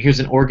 Here's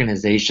an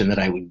organization that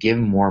I would give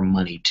more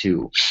money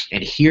to,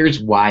 and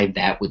here's why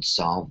that would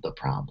solve the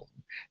problem.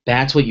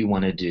 That's what you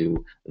want to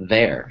do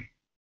there.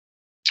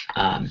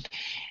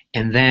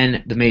 And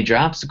then the major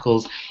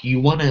obstacles,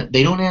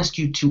 they don't ask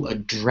you to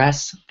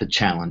address the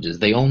challenges.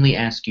 They only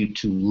ask you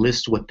to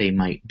list what they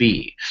might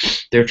be.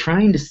 They're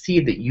trying to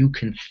see that you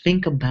can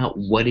think about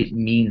what it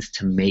means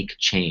to make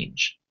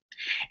change,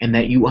 and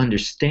that you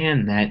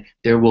understand that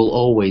there will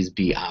always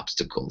be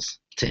obstacles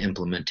to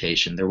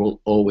implementation. There will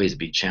always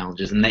be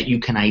challenges, and that you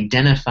can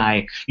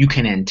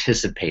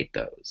anticipate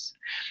those.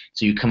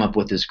 So you come up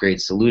with this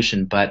great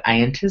solution, but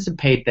I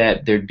anticipate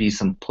that there'd be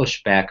some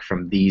pushback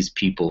from these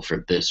people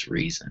for this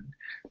reason.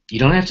 You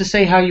don't have to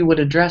say how you would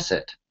address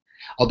it,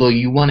 although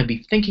you want to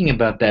be thinking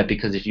about that,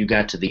 because if you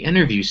got to the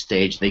interview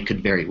stage, they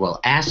could very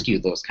well ask you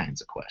those kinds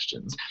of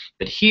questions.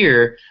 But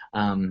here,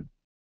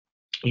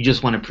 you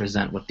just want to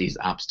present what these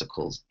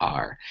obstacles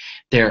are.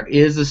 There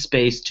is a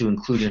space to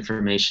include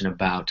information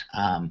about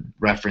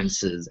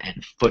references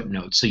and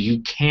footnotes, so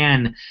you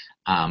can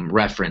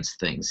reference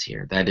things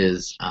here. That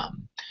is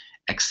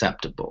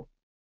acceptable.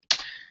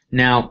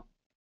 Now,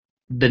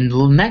 the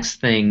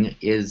next thing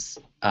is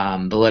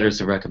the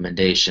letters of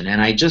recommendation,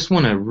 and I just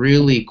want to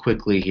really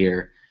quickly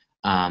here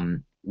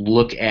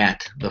look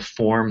at the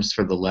forms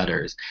for the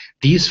letters.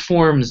 These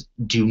forms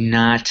do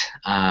not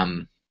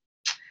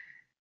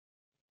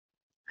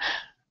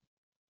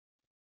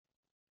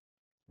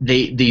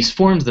these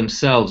forms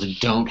themselves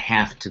don't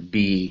have to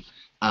be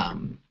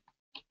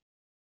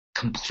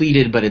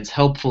completed, but it's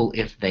helpful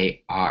if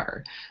they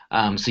are.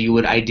 So you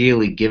would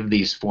ideally give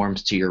these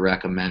forms to your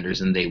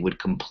recommenders, and they would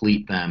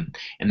complete them.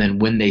 And then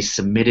when they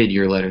submitted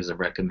your letters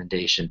of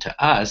recommendation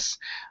to us,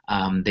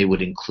 they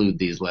would include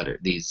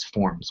these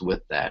forms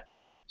with that.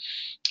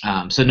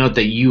 So note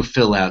that you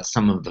fill out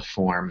some of the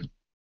form,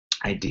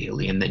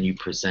 ideally, and then you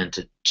present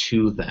it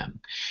to them.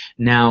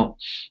 Now,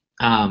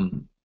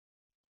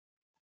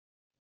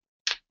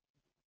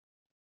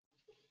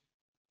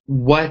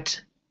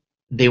 what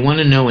they want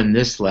to know in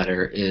this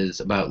letter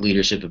is about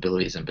leadership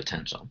abilities and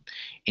potential.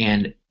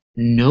 And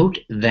note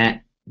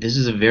that this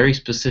is a very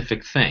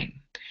specific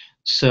thing.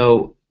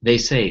 So they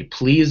say,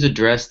 please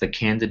address the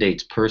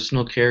candidate's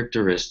personal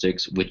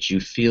characteristics which you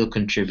feel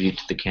contribute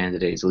to the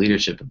candidate's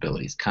leadership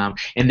abilities.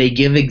 And they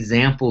give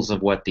examples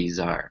of what these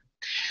are.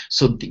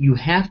 So you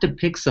have to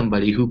pick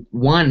somebody who,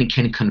 one,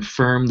 can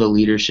confirm the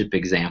leadership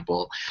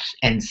example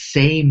and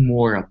say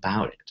more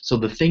about it. So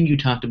the thing you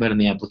talked about in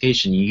the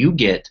application, you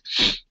get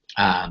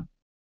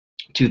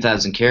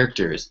 2,000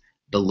 characters.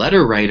 The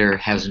letter writer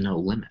has no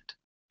limit.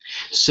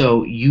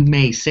 So you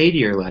may say to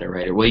your letter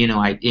writer, well,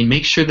 and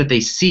make sure that they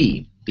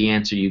see the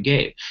answer you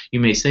gave. You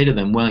may say to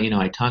them, well,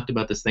 I talked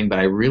about this thing, but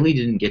I really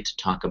didn't get to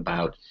talk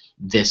about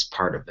this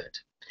part of it.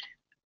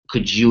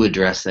 Could you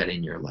address that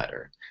in your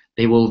letter?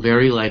 They will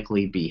very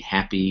likely be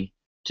happy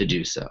to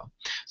do so.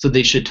 So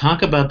they should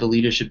talk about the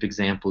leadership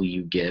example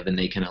you give, and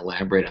they can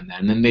elaborate on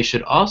that. And then they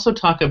should also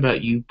talk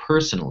about you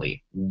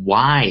personally.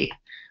 Why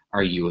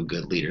are you a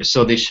good leader?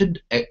 So they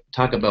should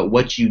talk about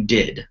what you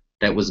did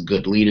that was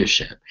good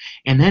leadership.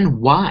 And then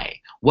why?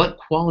 What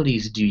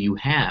qualities do you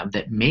have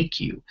that make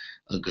you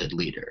a good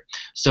leader?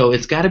 So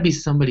it's got to be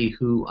somebody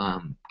who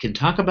can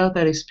talk about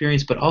that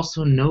experience, but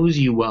also knows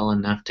you well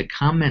enough to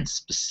comment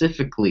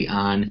specifically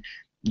on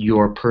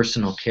your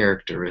personal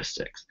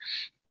characteristics,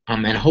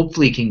 and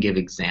hopefully can give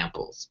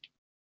examples.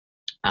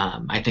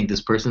 I think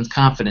this person's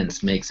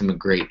confidence makes him a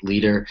great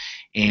leader,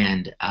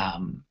 and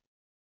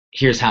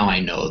here's how I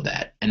know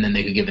that. And then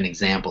they could give an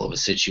example of a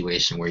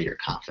situation where your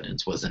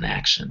confidence was in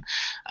action.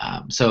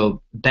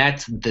 So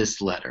that's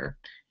this letter.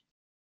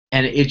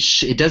 And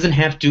it doesn't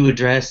have to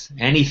address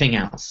anything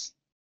else.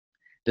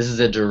 This is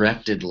a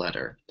directed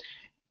letter.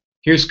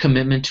 Here's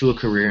commitment to a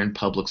career in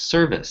public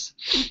service.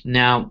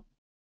 Now,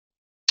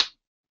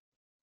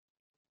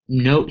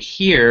 note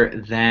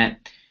here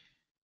that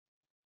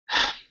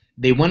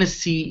they want to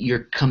see your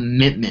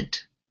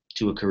commitment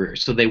to a career.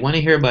 So they want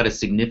to hear about a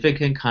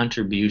significant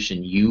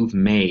contribution you've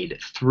made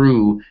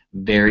through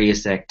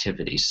various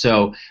activities.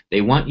 So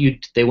they want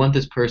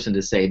this person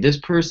to say, this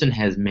person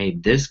has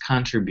made this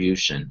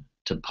contribution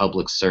to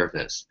public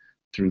service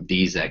through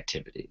these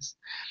activities.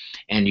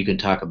 And they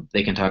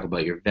can talk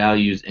about your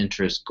values,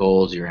 interests,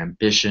 goals, your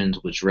ambitions,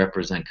 which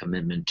represent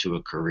commitment to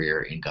a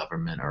career in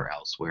government or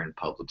elsewhere in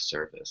public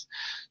service.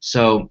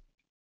 So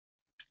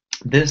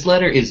this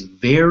letter is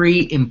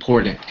very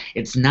important.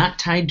 It's not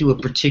tied to a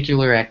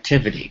particular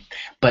activity,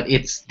 but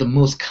it's the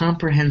most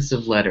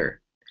comprehensive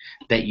letter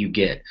that you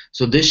get.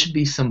 So this should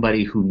be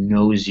somebody who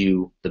knows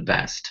you the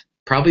best.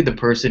 Probably the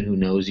person who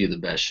knows you the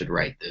best should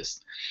write this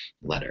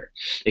letter.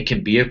 It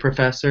can be a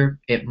professor,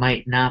 it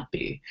might not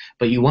be,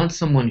 but you want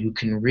someone who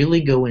can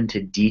really go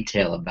into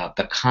detail about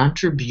the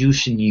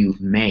contribution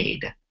you've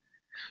made.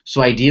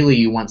 So ideally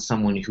you want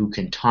someone who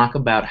can talk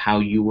about how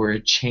you were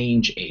a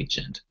change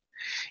agent,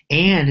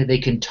 and they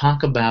can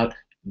talk about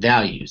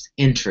values,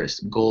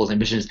 interests, goals,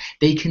 ambitions.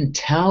 They can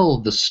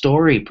tell the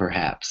story,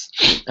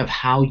 perhaps, of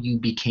how you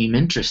became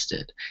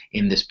interested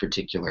in this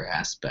particular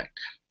aspect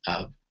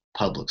of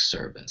public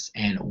service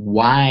and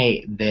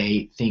why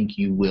they think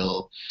you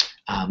will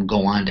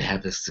go on to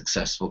have a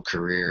successful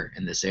career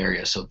in this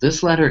area. So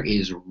this letter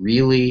is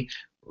really,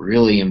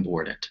 really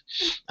important.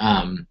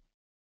 And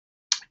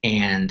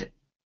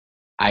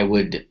I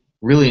would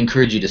really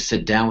encourage you to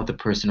sit down with the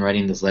person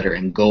writing this letter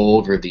and go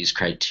over these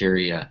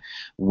criteria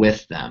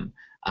with them.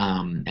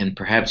 And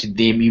perhaps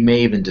you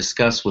may even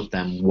discuss with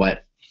them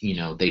what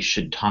they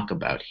should talk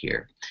about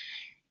here.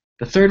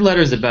 The third letter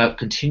is about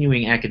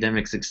continuing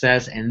academic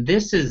success, and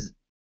this is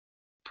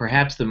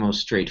perhaps the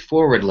most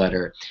straightforward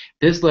letter.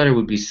 This letter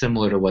would be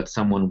similar to what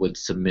someone would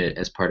submit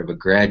as part of a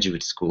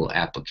graduate school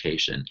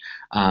application.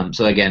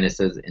 So again, it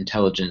says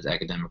intelligence,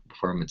 academic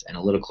performance,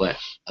 analytical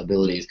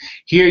abilities.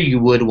 Here you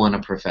would want a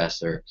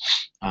professor,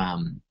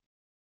 and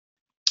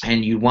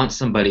you want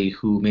somebody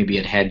who maybe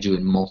had you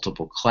in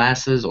multiple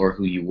classes, or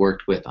who you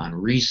worked with on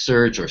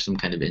research or some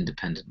kind of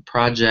independent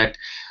project.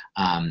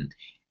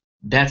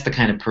 That's the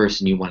kind of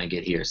person you want to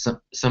get here.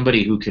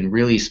 Somebody who can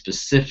really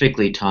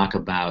specifically talk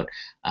about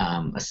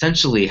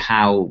essentially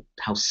how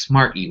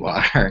smart you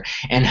are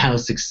and how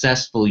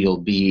successful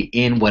you'll be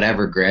in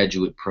whatever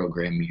graduate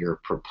program you're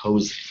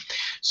proposing.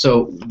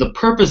 So the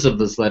purpose of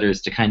this letter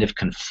is to kind of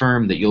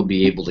confirm that you'll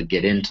be able to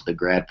get into the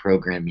grad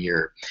program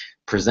you're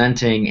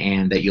presenting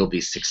and that you'll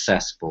be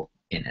successful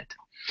in it.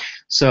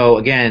 So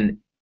again,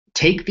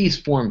 take these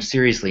forms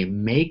seriously.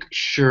 Make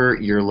sure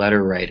your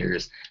letter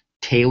writers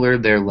tailor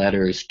their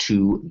letters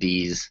to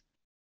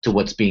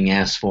what's being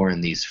asked for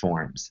in these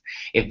forms.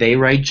 If they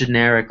write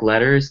generic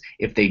letters,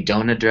 if they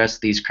don't address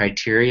these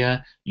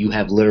criteria, you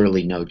have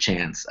literally no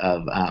chance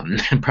of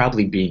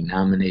probably being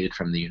nominated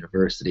from the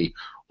university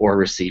or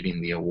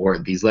receiving the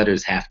award. These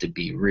letters have to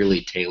be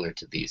really tailored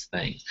to these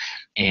things.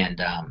 And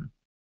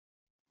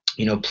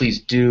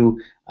please do,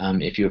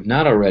 if you have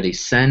not already,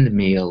 send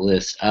me a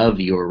list of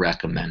your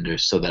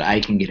recommenders so that I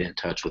can get in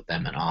touch with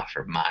them and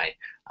offer my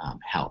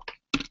help.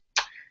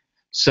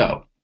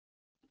 So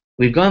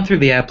we've gone through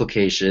the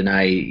application.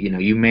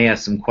 You may have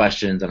some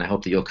questions, and I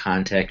hope that you'll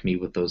contact me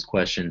with those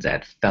questions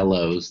at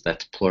fellows,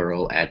 that's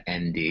plural, at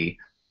nd.edu.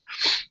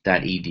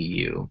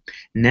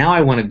 Now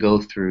I want to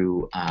go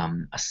through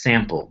a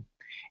sample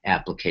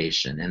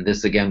application, and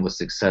this again was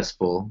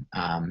successful.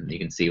 You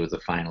can see it was a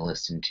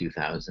finalist in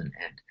 2012.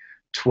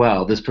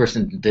 12. This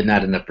person did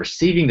not end up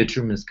receiving the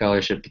Truman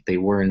Scholarship, but they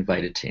were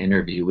invited to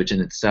interview, which in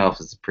itself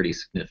is a pretty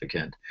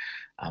significant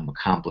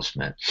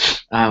accomplishment.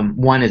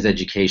 One is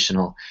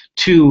educational.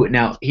 Two,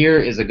 now here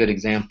is a good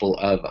example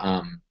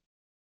of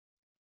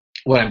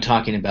what I'm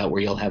talking about,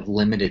 where you'll have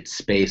limited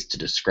space to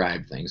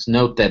describe things.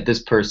 Note that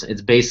this person,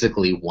 it's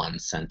basically one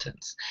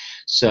sentence.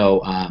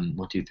 So 1,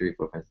 2, 3,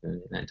 4, 5, 6,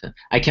 7, 8, 9, 10.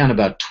 I count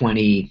about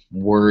 20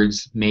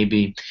 words,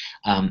 maybe.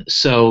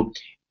 So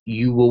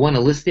you will want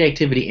to list the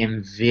activity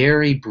and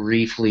very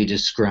briefly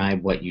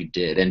describe what you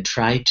did, and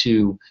try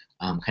to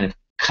kind of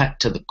cut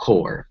to the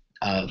core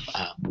of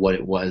what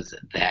it was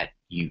that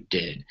you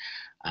did.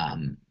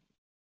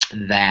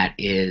 That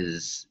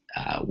is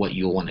what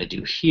you'll want to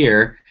do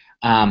here.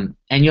 And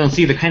you'll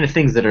see the kind of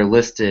things that are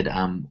listed: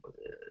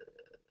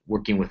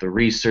 working with a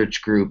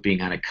research group,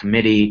 being on a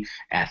committee,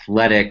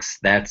 athletics,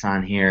 that's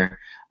on here.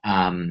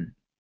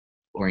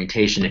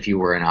 Orientation, if you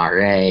were an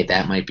RA,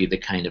 that might be the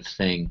kind of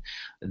thing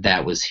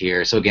that was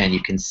here. So again,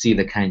 you can see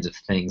the kinds of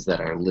things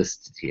that are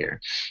listed here.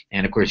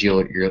 And of course,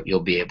 you'll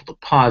be able to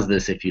pause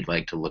this if you'd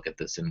like to look at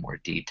this in more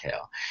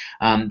detail.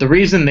 The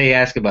reason they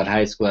ask about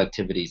high school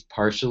activities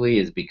partially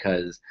is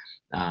because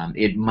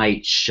it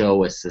might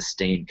show a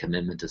sustained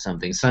commitment to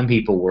something. Some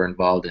people were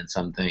involved in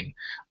something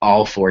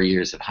all 4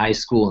 years of high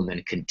school and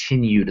then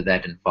continued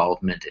that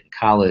involvement in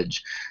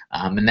college,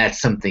 and that's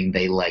something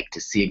they like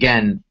to see.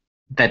 Again,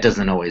 that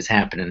doesn't always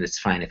happen, and it's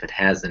fine if it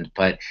hasn't,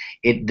 but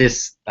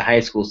the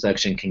high school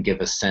section can give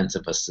a sense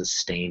of a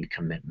sustained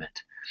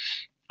commitment.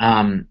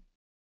 Now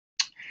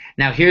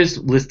here's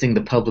listing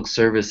the public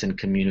service and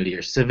community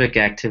or civic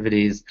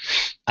activities.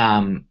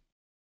 Again,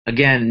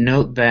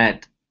 note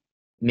that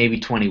maybe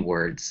 20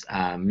 words,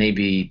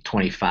 maybe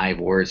 25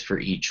 words for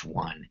each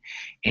one.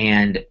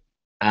 And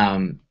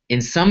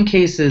in some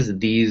cases,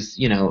 these,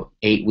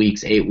 8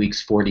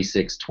 weeks,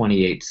 46,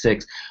 28,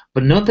 6,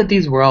 but note that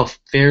these were all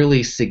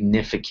fairly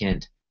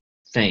significant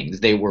things.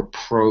 They were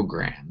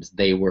programs.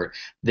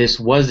 This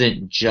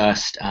wasn't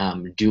just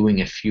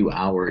doing a few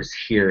hours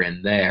here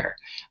and there.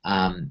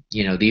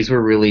 These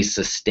were really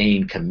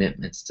sustained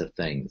commitments to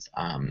things.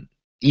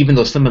 Even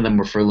though some of them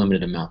were for a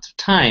limited amount of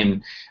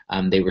time,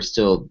 they were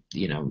still,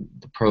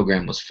 the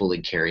program was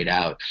fully carried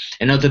out.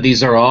 And note that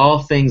these are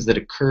all things that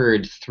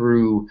occurred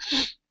through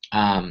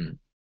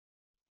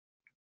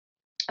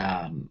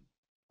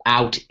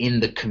out in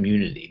the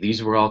community.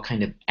 These were all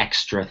kind of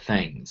extra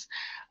things.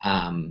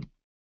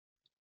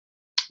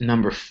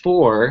 Number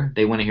 4,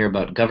 they want to hear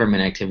about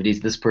government activities.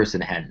 This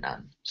person had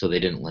none, so they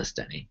didn't list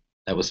any.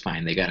 That was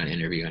fine. They got an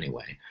interview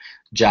anyway.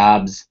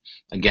 Jobs,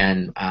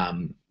 again,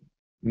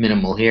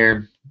 minimal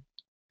here.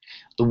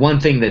 The one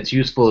thing that's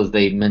useful is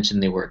they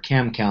mentioned they were a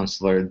camp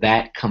counselor.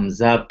 That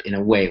comes up in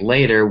a way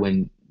later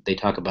when they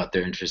talk about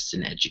their interest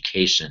in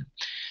education.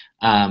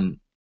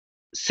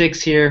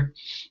 6 here,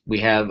 we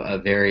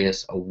have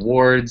various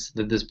awards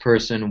that this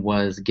person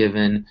was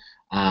given.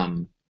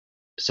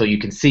 So you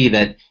can see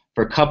that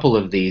for a couple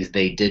of these,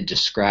 they did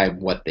describe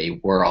what they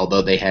were,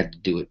 although they had to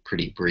do it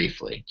pretty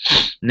briefly.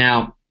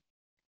 Now,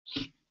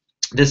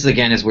 this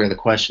again is where the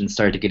questions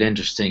start to get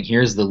interesting.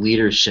 Here's the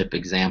leadership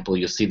example.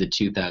 You'll see the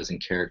 2,000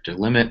 character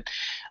limit.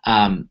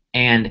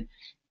 And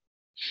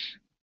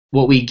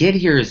what we get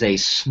here is a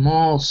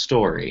small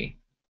story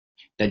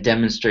that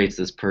demonstrates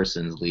this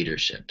person's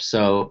leadership.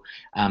 So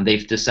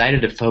they've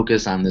decided to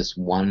focus on this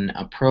one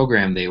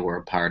program they were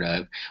a part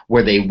of,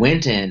 where they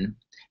went in,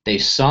 they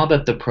saw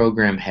that the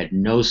program had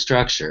no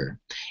structure,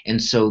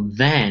 and so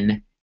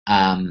then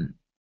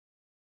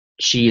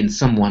she and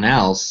someone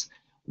else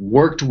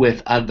worked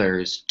with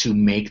others to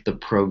make the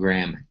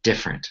program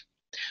different.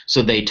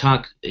 So they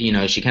talk,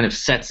 she kind of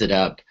sets it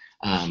up,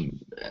 kind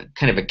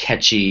of a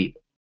catchy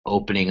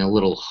opening, a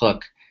little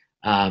hook,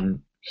 and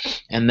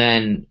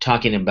then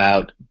talking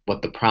about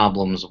what the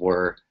problems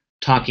were,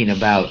 talking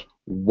about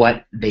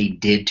what they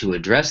did to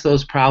address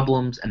those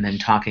problems, and then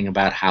talking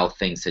about how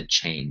things had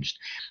changed.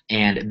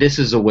 And this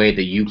is a way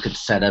that you could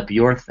set up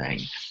your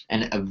thing.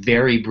 And a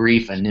very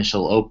brief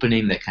initial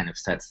opening that kind of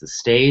sets the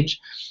stage,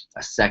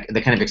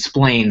 that kind of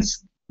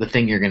explains the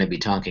thing you're going to be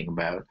talking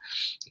about,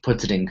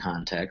 puts it in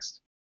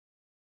context.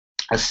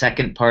 A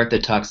second part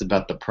that talks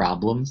about the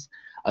problems,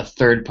 a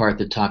third part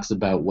that talks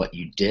about what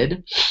you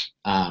did,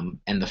 and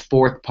the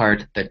fourth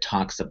part that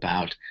talks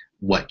about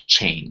what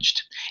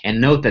changed.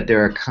 And note that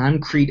there are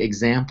concrete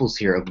examples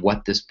here of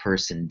what this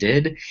person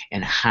did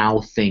and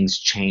how things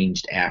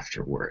changed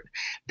afterward.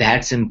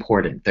 That's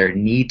important. There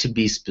need to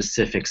be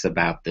specifics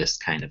about this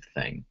kind of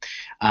thing.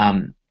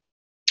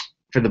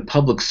 For the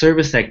public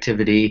service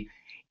activity,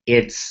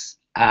 it's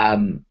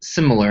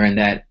similar in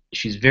that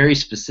she's very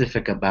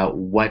specific about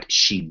what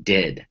she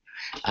did.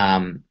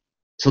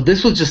 So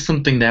this was just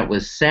something that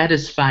was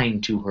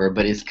satisfying to her,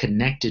 but is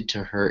connected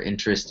to her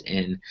interest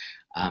in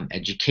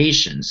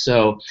education.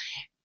 So,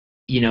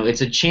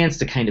 it's a chance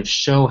to kind of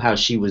show how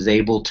she was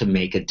able to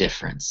make a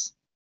difference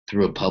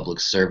through a public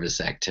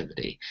service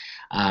activity.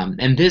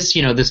 And this,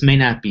 this may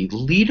not be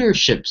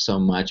leadership so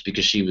much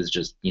because she was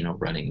just,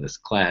 running this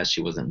class.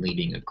 She wasn't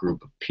leading a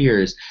group of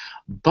peers,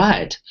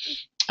 but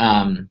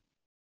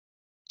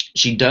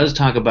she does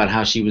talk about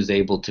how she was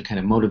able to kind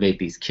of motivate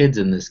these kids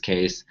in this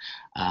case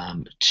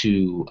um,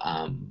 to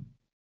um,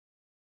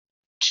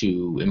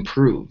 to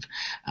improve.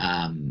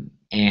 And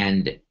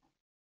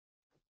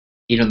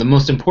the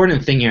most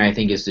important thing here, I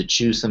think, is to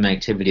choose some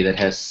activity that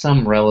has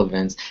some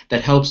relevance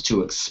that helps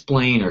to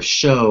explain or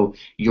show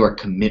your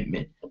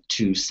commitment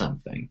to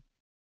something.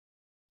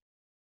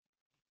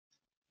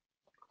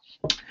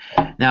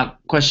 Now,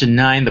 question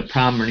 9, the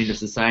problem or need of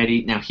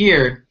society. Now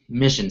here,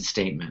 mission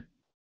statement.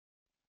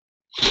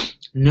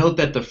 Note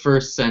that the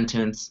first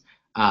sentence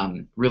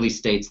really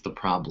states the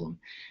problem.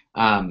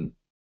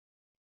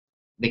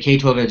 The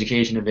K-12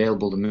 education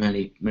available to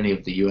many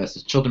of the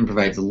U.S.'s children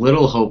provides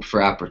little hope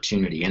for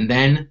opportunity. And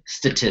then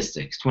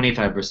statistics,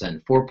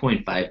 25%,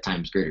 4.5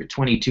 times greater,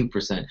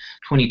 22%,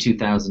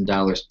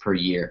 $22,000 per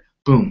year.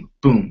 Boom,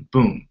 boom,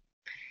 boom.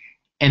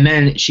 And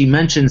then she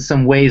mentions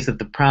some ways that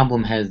the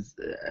problem has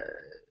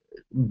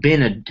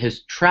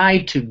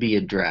tried to be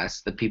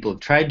addressed, that people have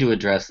tried to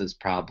address this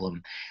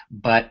problem,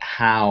 but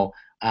how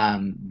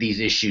these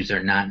issues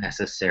are not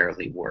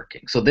necessarily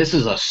working. So this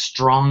is a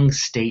strong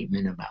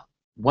statement about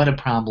what a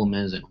problem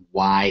is and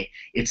why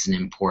it's an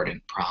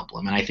important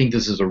problem. And I think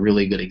this is a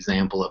really good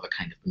example of a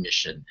kind of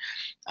mission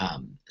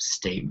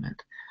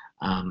statement.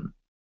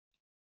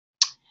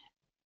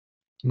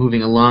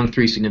 Moving along,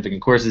 3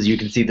 significant courses, you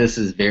can see this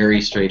is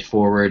very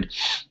straightforward.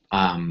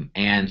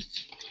 And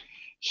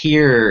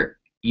here,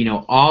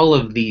 all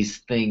of these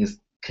things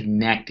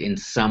connect in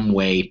some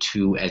way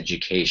to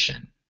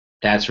education.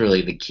 That's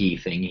really the key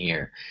thing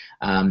here.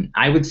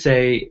 I would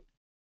say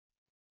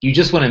you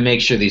just want to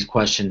make sure these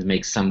questions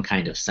make some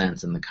kind of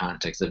sense in the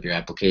context of your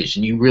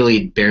application. You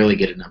really barely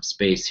get enough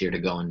space here to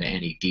go into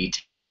any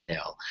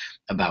detail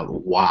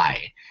about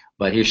why.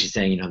 But here she's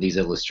saying, these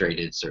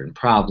illustrated certain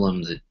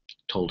problems. It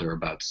told her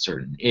about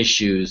certain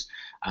issues.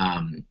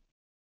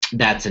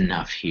 That's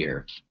enough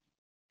here.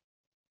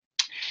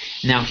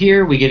 Now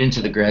here we get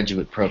into the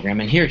graduate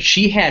program, and here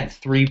she had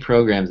 3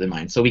 programs in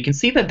mind, so we can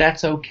see that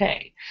that's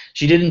okay.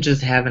 She didn't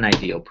just have an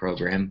ideal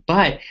program,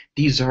 but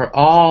these are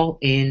all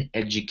in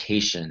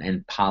education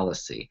and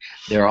policy.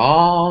 They're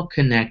all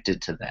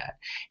connected to that,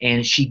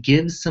 and she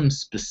gives some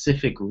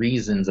specific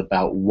reasons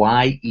about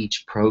why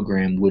each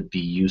program would be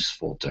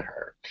useful to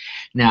her.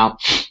 Now,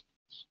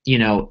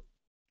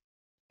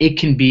 it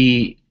can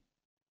be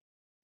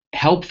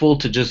helpful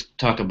to just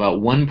talk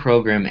about one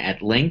program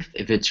at length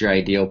if it's your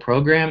ideal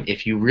program,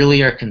 if you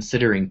really are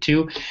considering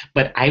 2,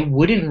 but I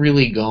wouldn't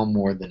really go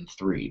more than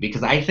 3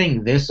 because I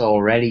think this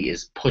already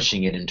is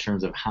pushing it in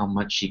terms of how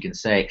much she can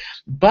say.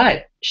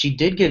 But she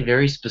did give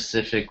very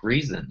specific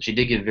reasons. She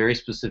did give very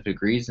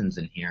specific reasons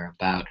in here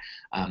about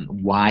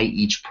why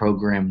each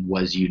program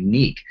was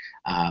unique.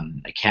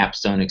 A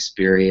capstone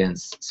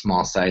experience,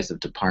 small size of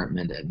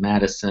department at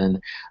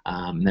Madison,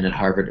 then at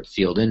Harvard a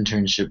field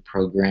internship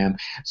program.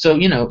 So,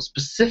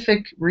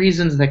 specific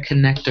reasons that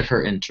connect to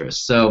her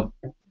interests. So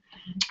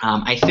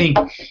I think,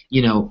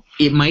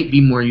 it might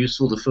be more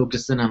useful to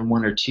focus in on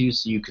 1 or 2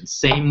 so you can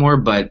say more,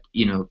 but,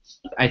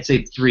 I'd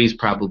say 3 is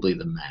probably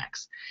the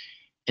max.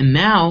 And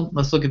now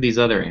let's look at these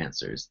other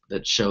answers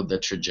that show the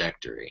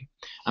trajectory.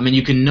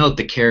 You can note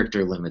the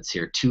character limits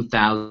here,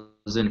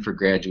 2,000 for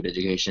graduate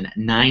education,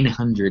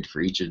 900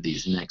 for each of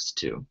these next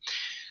 2.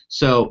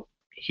 So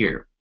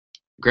here,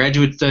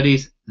 graduate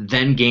studies,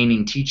 then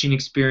gaining teaching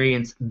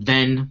experience,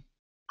 then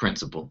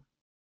principal.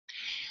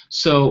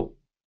 So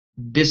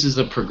this is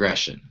a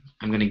progression.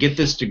 I'm going to get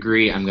this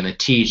degree, I'm going to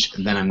teach,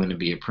 and then I'm going to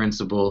be a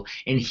principal.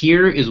 And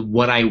here is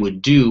what I would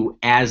do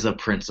as a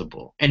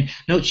principal. And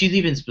note, she's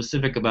even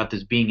specific about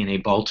this being in a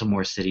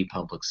Baltimore City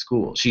public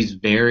school. She's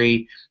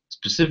very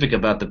specific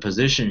about the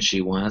position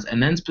she wants,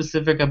 and then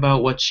specific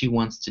about what she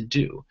wants to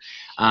do.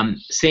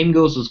 Same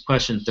goes with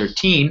question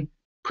 13,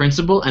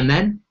 principal, and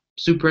then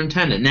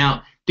superintendent.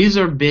 Now, these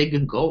are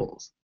big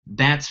goals.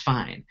 That's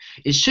fine.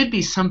 It should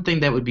be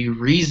something that would be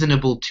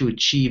reasonable to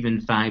achieve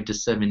in 5 to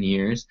 7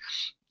 years.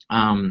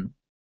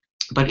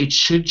 But it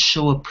should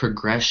show a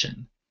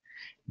progression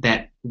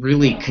that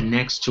really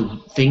connects to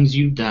things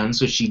you've done.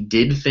 So she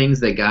did things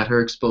that got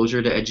her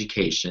exposure to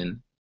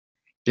education.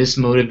 This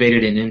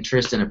motivated an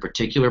interest in a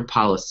particular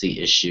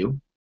policy issue,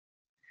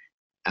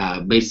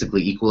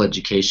 basically equal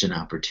education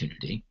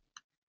opportunity.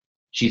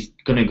 She's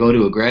going to go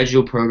to a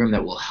graduate program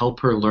that will help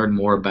her learn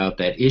more about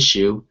that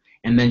issue,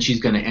 and then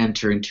she's going to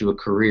enter into a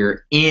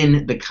career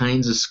in the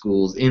kinds of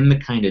schools, in the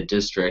kind of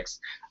districts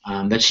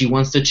that she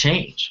wants to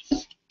change.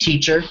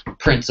 Teacher,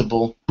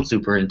 principal,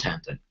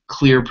 superintendent.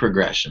 Clear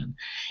progression.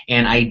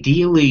 And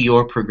ideally,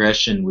 your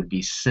progression would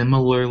be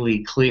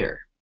similarly clear.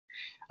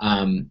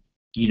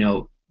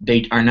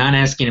 They are not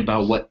asking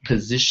about what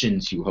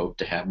positions you hope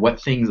to have,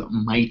 what things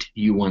might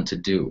you want to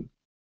do.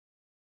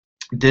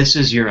 This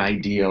is your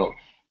ideal,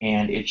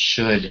 and it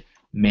should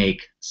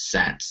make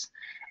sense.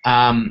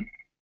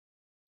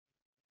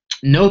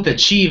 Note that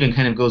she even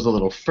kind of goes a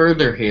little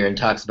further here and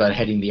talks about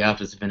heading the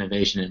Office of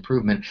Innovation and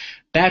Improvement.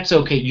 That's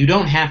okay. You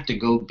don't have to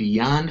go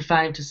beyond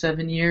 5 to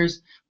 7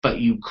 years, but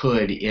you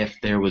could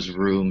if there was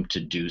room to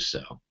do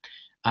so.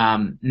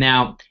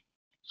 Now,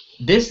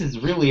 this is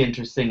really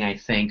interesting, I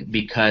think,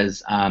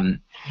 because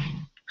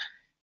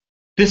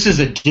this is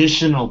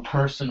additional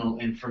personal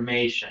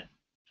information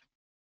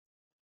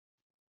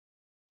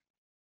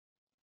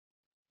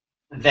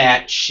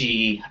that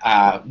she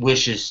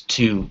wishes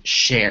to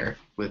share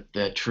with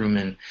the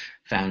Truman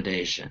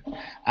Foundation.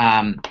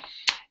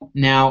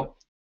 Now,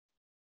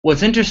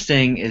 what's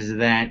interesting is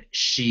that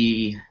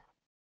she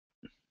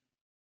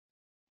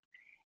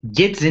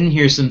gets in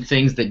here some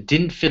things that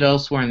didn't fit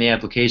elsewhere in the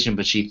application,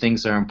 but she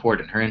thinks are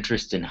important. Her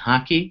interest in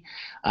hockey,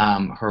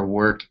 her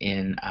work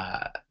in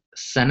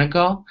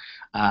Senegal,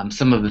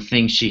 some of the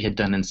things she had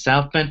done in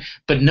South Bend.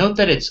 But note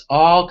that it's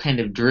all kind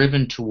of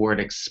driven toward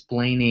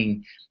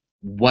explaining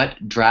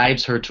what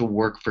drives her to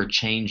work for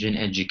change in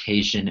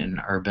education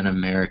in urban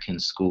American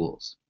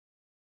schools.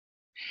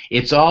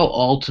 It's all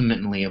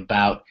ultimately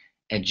about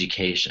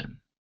education.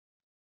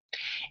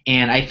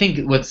 And I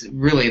think what's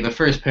really the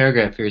first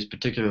paragraph here is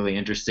particularly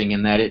interesting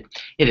in that it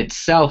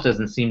itself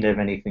doesn't seem to have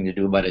anything to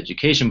do about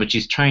education, but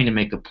she's trying to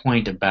make a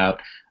point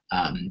about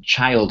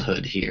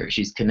childhood here.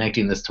 She's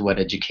connecting this to what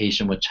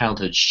education, what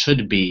childhood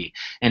should be,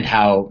 and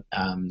how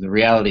the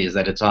reality is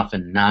that it's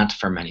often not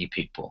for many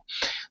people.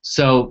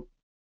 So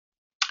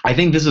I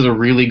think this is a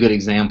really good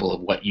example of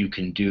what you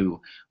can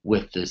do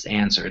with this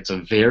answer. It's a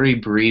very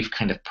brief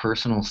kind of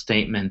personal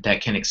statement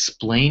that can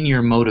explain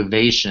your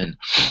motivation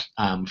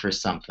for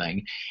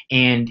something,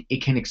 and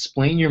it can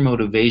explain your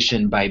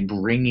motivation by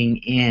bringing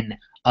in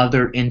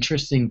other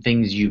interesting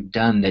things you've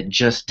done that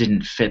just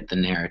didn't fit the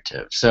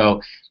narrative.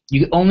 So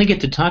you only get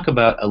to talk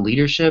about a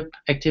leadership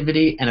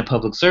activity and a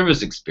public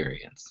service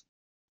experience,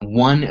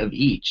 one of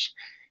each.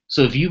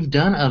 So if you've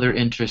done other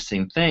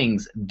interesting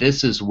things,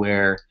 this is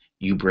where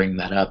you bring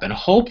that up, and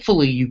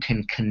hopefully you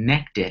can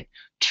connect it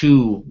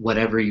to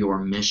whatever your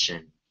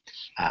mission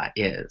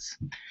is.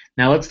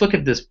 Now let's look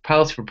at this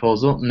policy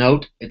proposal.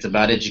 Note it's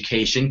about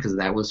education because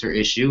that was her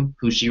issue.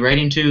 Who's she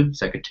writing to?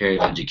 Secretary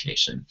of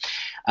Education.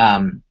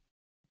 And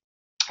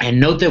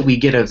note that we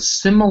get a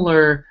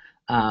similar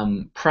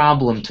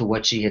problem to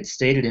what she had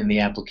stated in the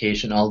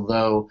application,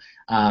 although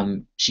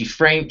she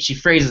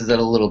phrases it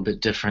a little bit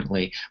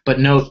differently.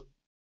 But note,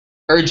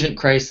 urgent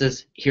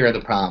crisis, here are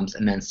the problems,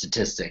 and then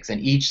statistics. And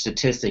each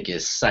statistic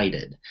is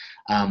cited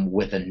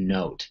with a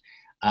note.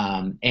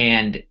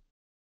 And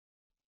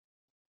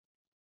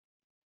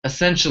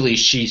essentially,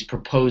 she's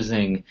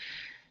proposing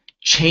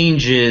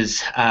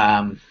changes,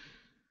 or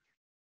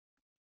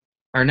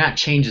not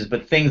changes,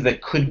 but things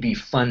that could be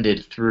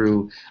funded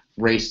through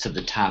Race to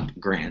the Top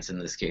grants in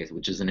this case,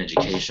 which is an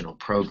educational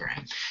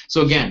program.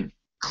 So again,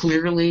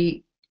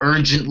 clearly,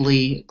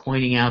 urgently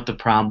pointing out the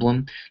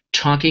problem,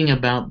 talking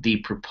about the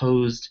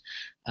proposed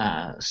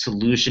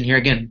solution here.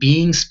 Again,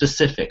 being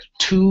specific,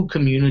 2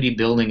 community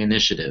building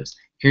initiatives.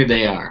 Here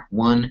they are,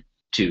 1,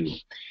 2.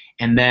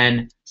 And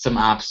then some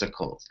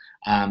obstacles.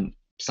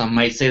 Some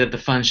might say that the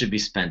funds should be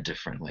spent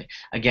differently.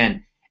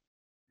 Again,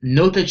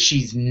 note that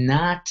she's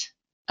not,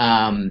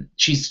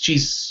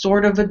 she's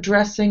sort of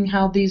addressing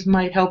how these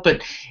might help,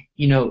 but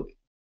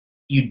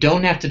you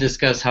don't have to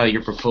discuss how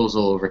your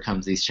proposal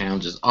overcomes these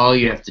challenges. All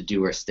you have to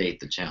do are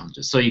state the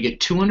challenges. So you get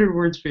 200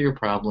 words for your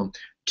problem,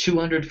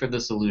 200 for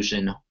the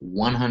solution,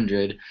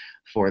 100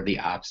 for the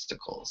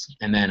obstacles.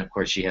 And then, of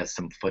course, she has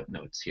some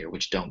footnotes here,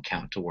 which don't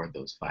count toward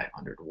those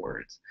 500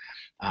 words.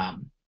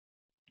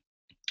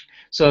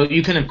 So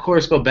you can, of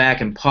course, go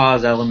back and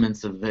pause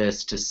elements of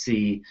this to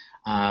see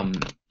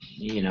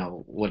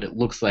what it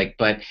looks like.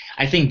 But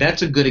I think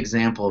that's a good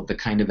example of the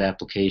kind of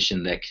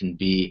application that can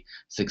be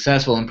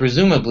successful. And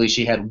presumably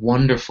she had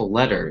wonderful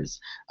letters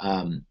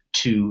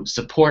to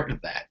support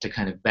that, to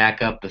kind of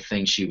back up the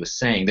things she was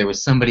saying. There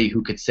was somebody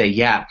who could say,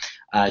 yeah,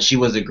 she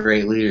was a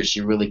great leader. She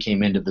really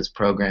came into this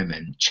program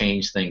and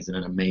changed things in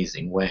an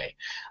amazing way.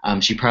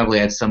 She probably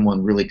had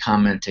someone really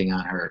commenting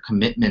on her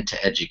commitment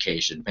to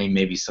education,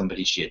 maybe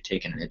somebody she had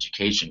taken an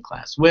education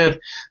class with,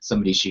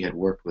 somebody she had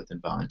worked with in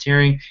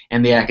volunteering,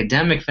 and the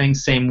academic thing,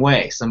 same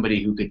way,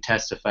 somebody who could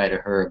testify to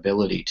her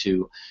ability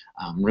to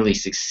really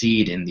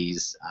succeed in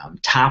these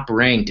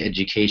top-ranked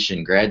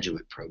education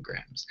graduate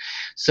programs.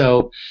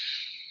 So,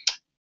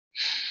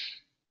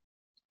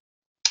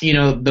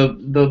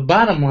 the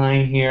bottom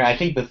line here, I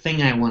think the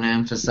thing I want to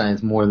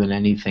emphasize more than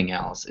anything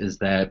else is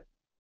that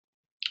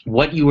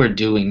what you are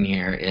doing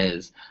here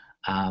is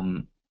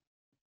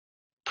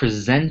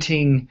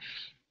presenting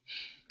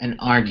an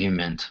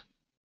argument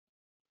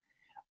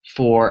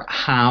for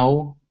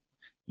how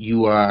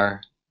you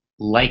are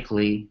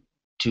likely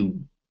to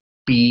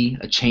be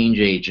a change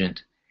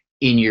agent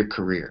in your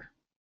career.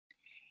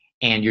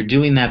 And you're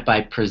doing that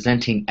by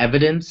presenting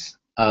evidence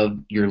of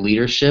your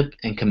leadership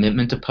and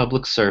commitment to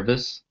public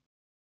service,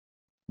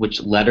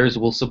 which letters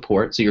will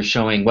support. So you're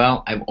showing,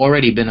 well, I've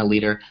already been a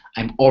leader.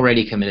 I'm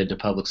already committed to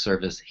public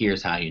service.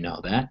 Here's how you know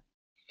that.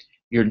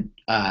 You're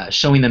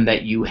showing them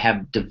that you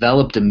have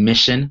developed a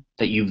mission,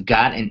 that you've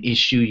got an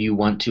issue you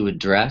want to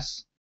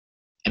address,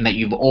 and that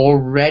you've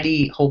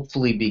already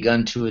hopefully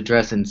begun to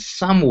address in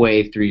some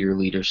way through your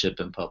leadership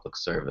in public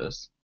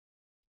service.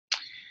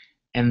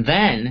 and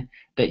then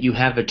that you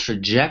have a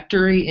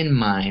trajectory in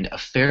mind, a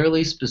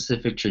fairly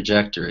specific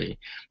trajectory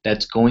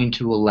that's going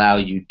to allow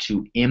you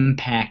to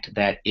impact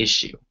that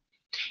issue.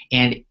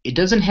 And it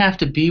doesn't have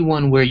to be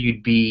one where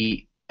you'd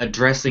be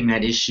addressing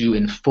that issue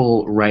in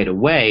full right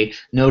away.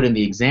 Note in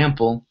the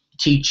example,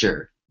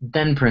 teacher,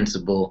 then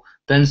principal,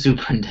 then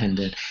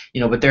superintendent.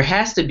 But there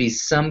has to be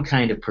some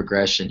kind of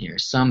progression here,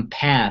 some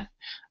path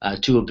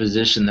to a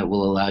position that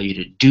will allow you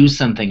to do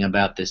something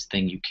about this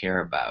thing you care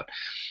about.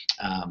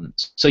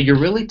 So you're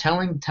really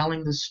telling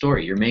the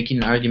story. You're making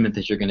an argument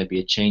that you're going to be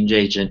a change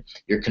agent.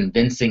 You're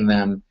convincing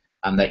them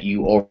that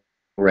you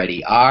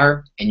already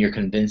are, and you're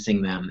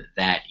convincing them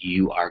that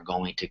you are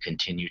going to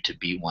continue to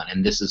be one.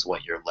 And this is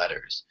what your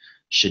letters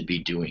should be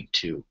doing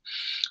too.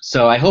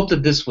 So I hope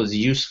that this was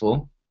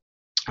useful.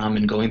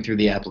 In going through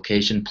the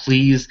application.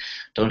 Please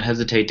don't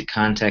hesitate to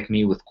contact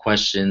me with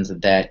questions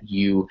that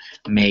you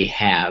may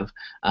have.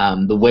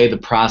 The way the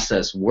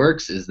process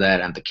works is that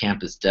at the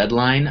campus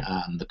deadline,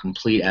 the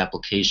complete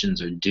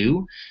applications are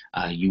due.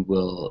 You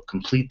will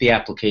complete the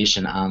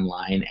application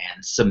online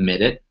and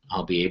submit it.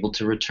 I'll be able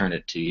to return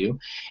it to you.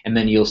 And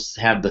then you'll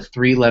have the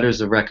 3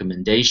 letters of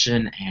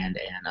recommendation and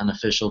an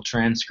unofficial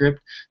transcript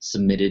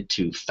submitted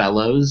to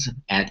fellows@nd.edu.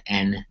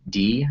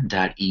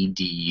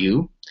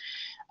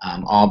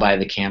 All by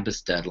the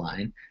campus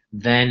deadline.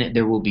 Then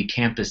there will be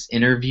campus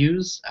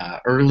interviews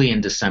early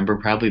in December,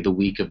 probably the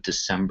week of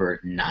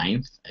December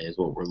 9th is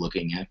what we're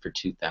looking at for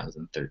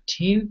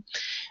 2013.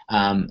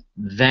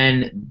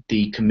 Then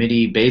the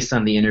committee, based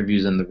on the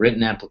interviews and the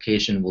written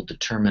application, will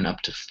determine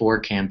up to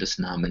 4 campus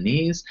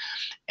nominees,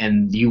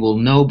 and you will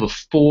know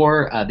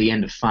before the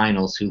end of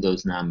finals who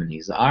those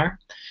nominees are.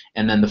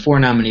 And then the 4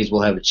 nominees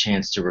will have a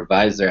chance to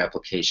revise their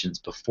applications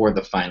before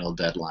the final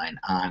deadline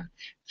on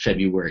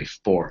February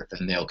 4th,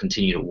 and they'll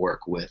continue to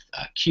work with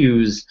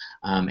CUSE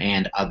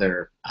and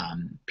other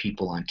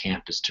people on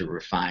campus to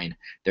refine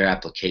their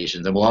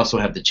applications. And we'll also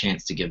have the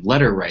chance to give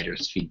letter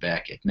writers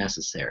feedback if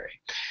necessary.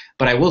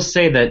 But I will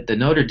say that the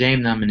Notre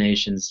Dame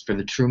nominations, for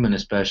the Truman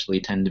especially,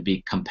 tend to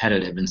be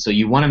competitive, and so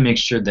you want to make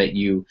sure that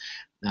you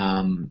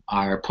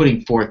are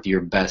putting forth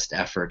your best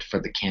effort for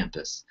the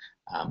campus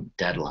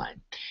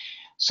deadline.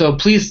 So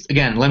please,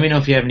 again, let me know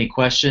if you have any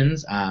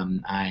questions.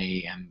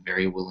 I am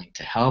very willing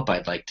to help.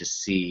 I'd like to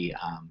see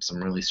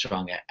some really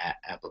strong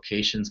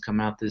applications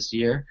come out this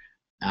year.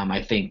 I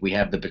think we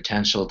have the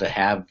potential to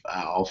have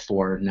all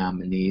 4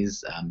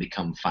 nominees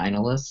become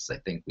finalists. I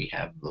think we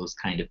have those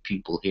kind of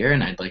people here,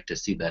 and I'd like to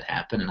see that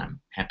happen, and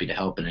I'm happy to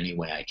help in any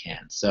way I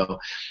can. So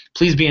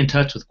please be in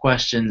touch with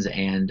questions,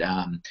 and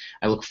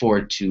I look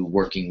forward to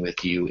working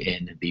with you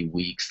in the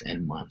weeks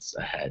and months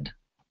ahead.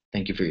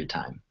 Thank you for your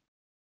time.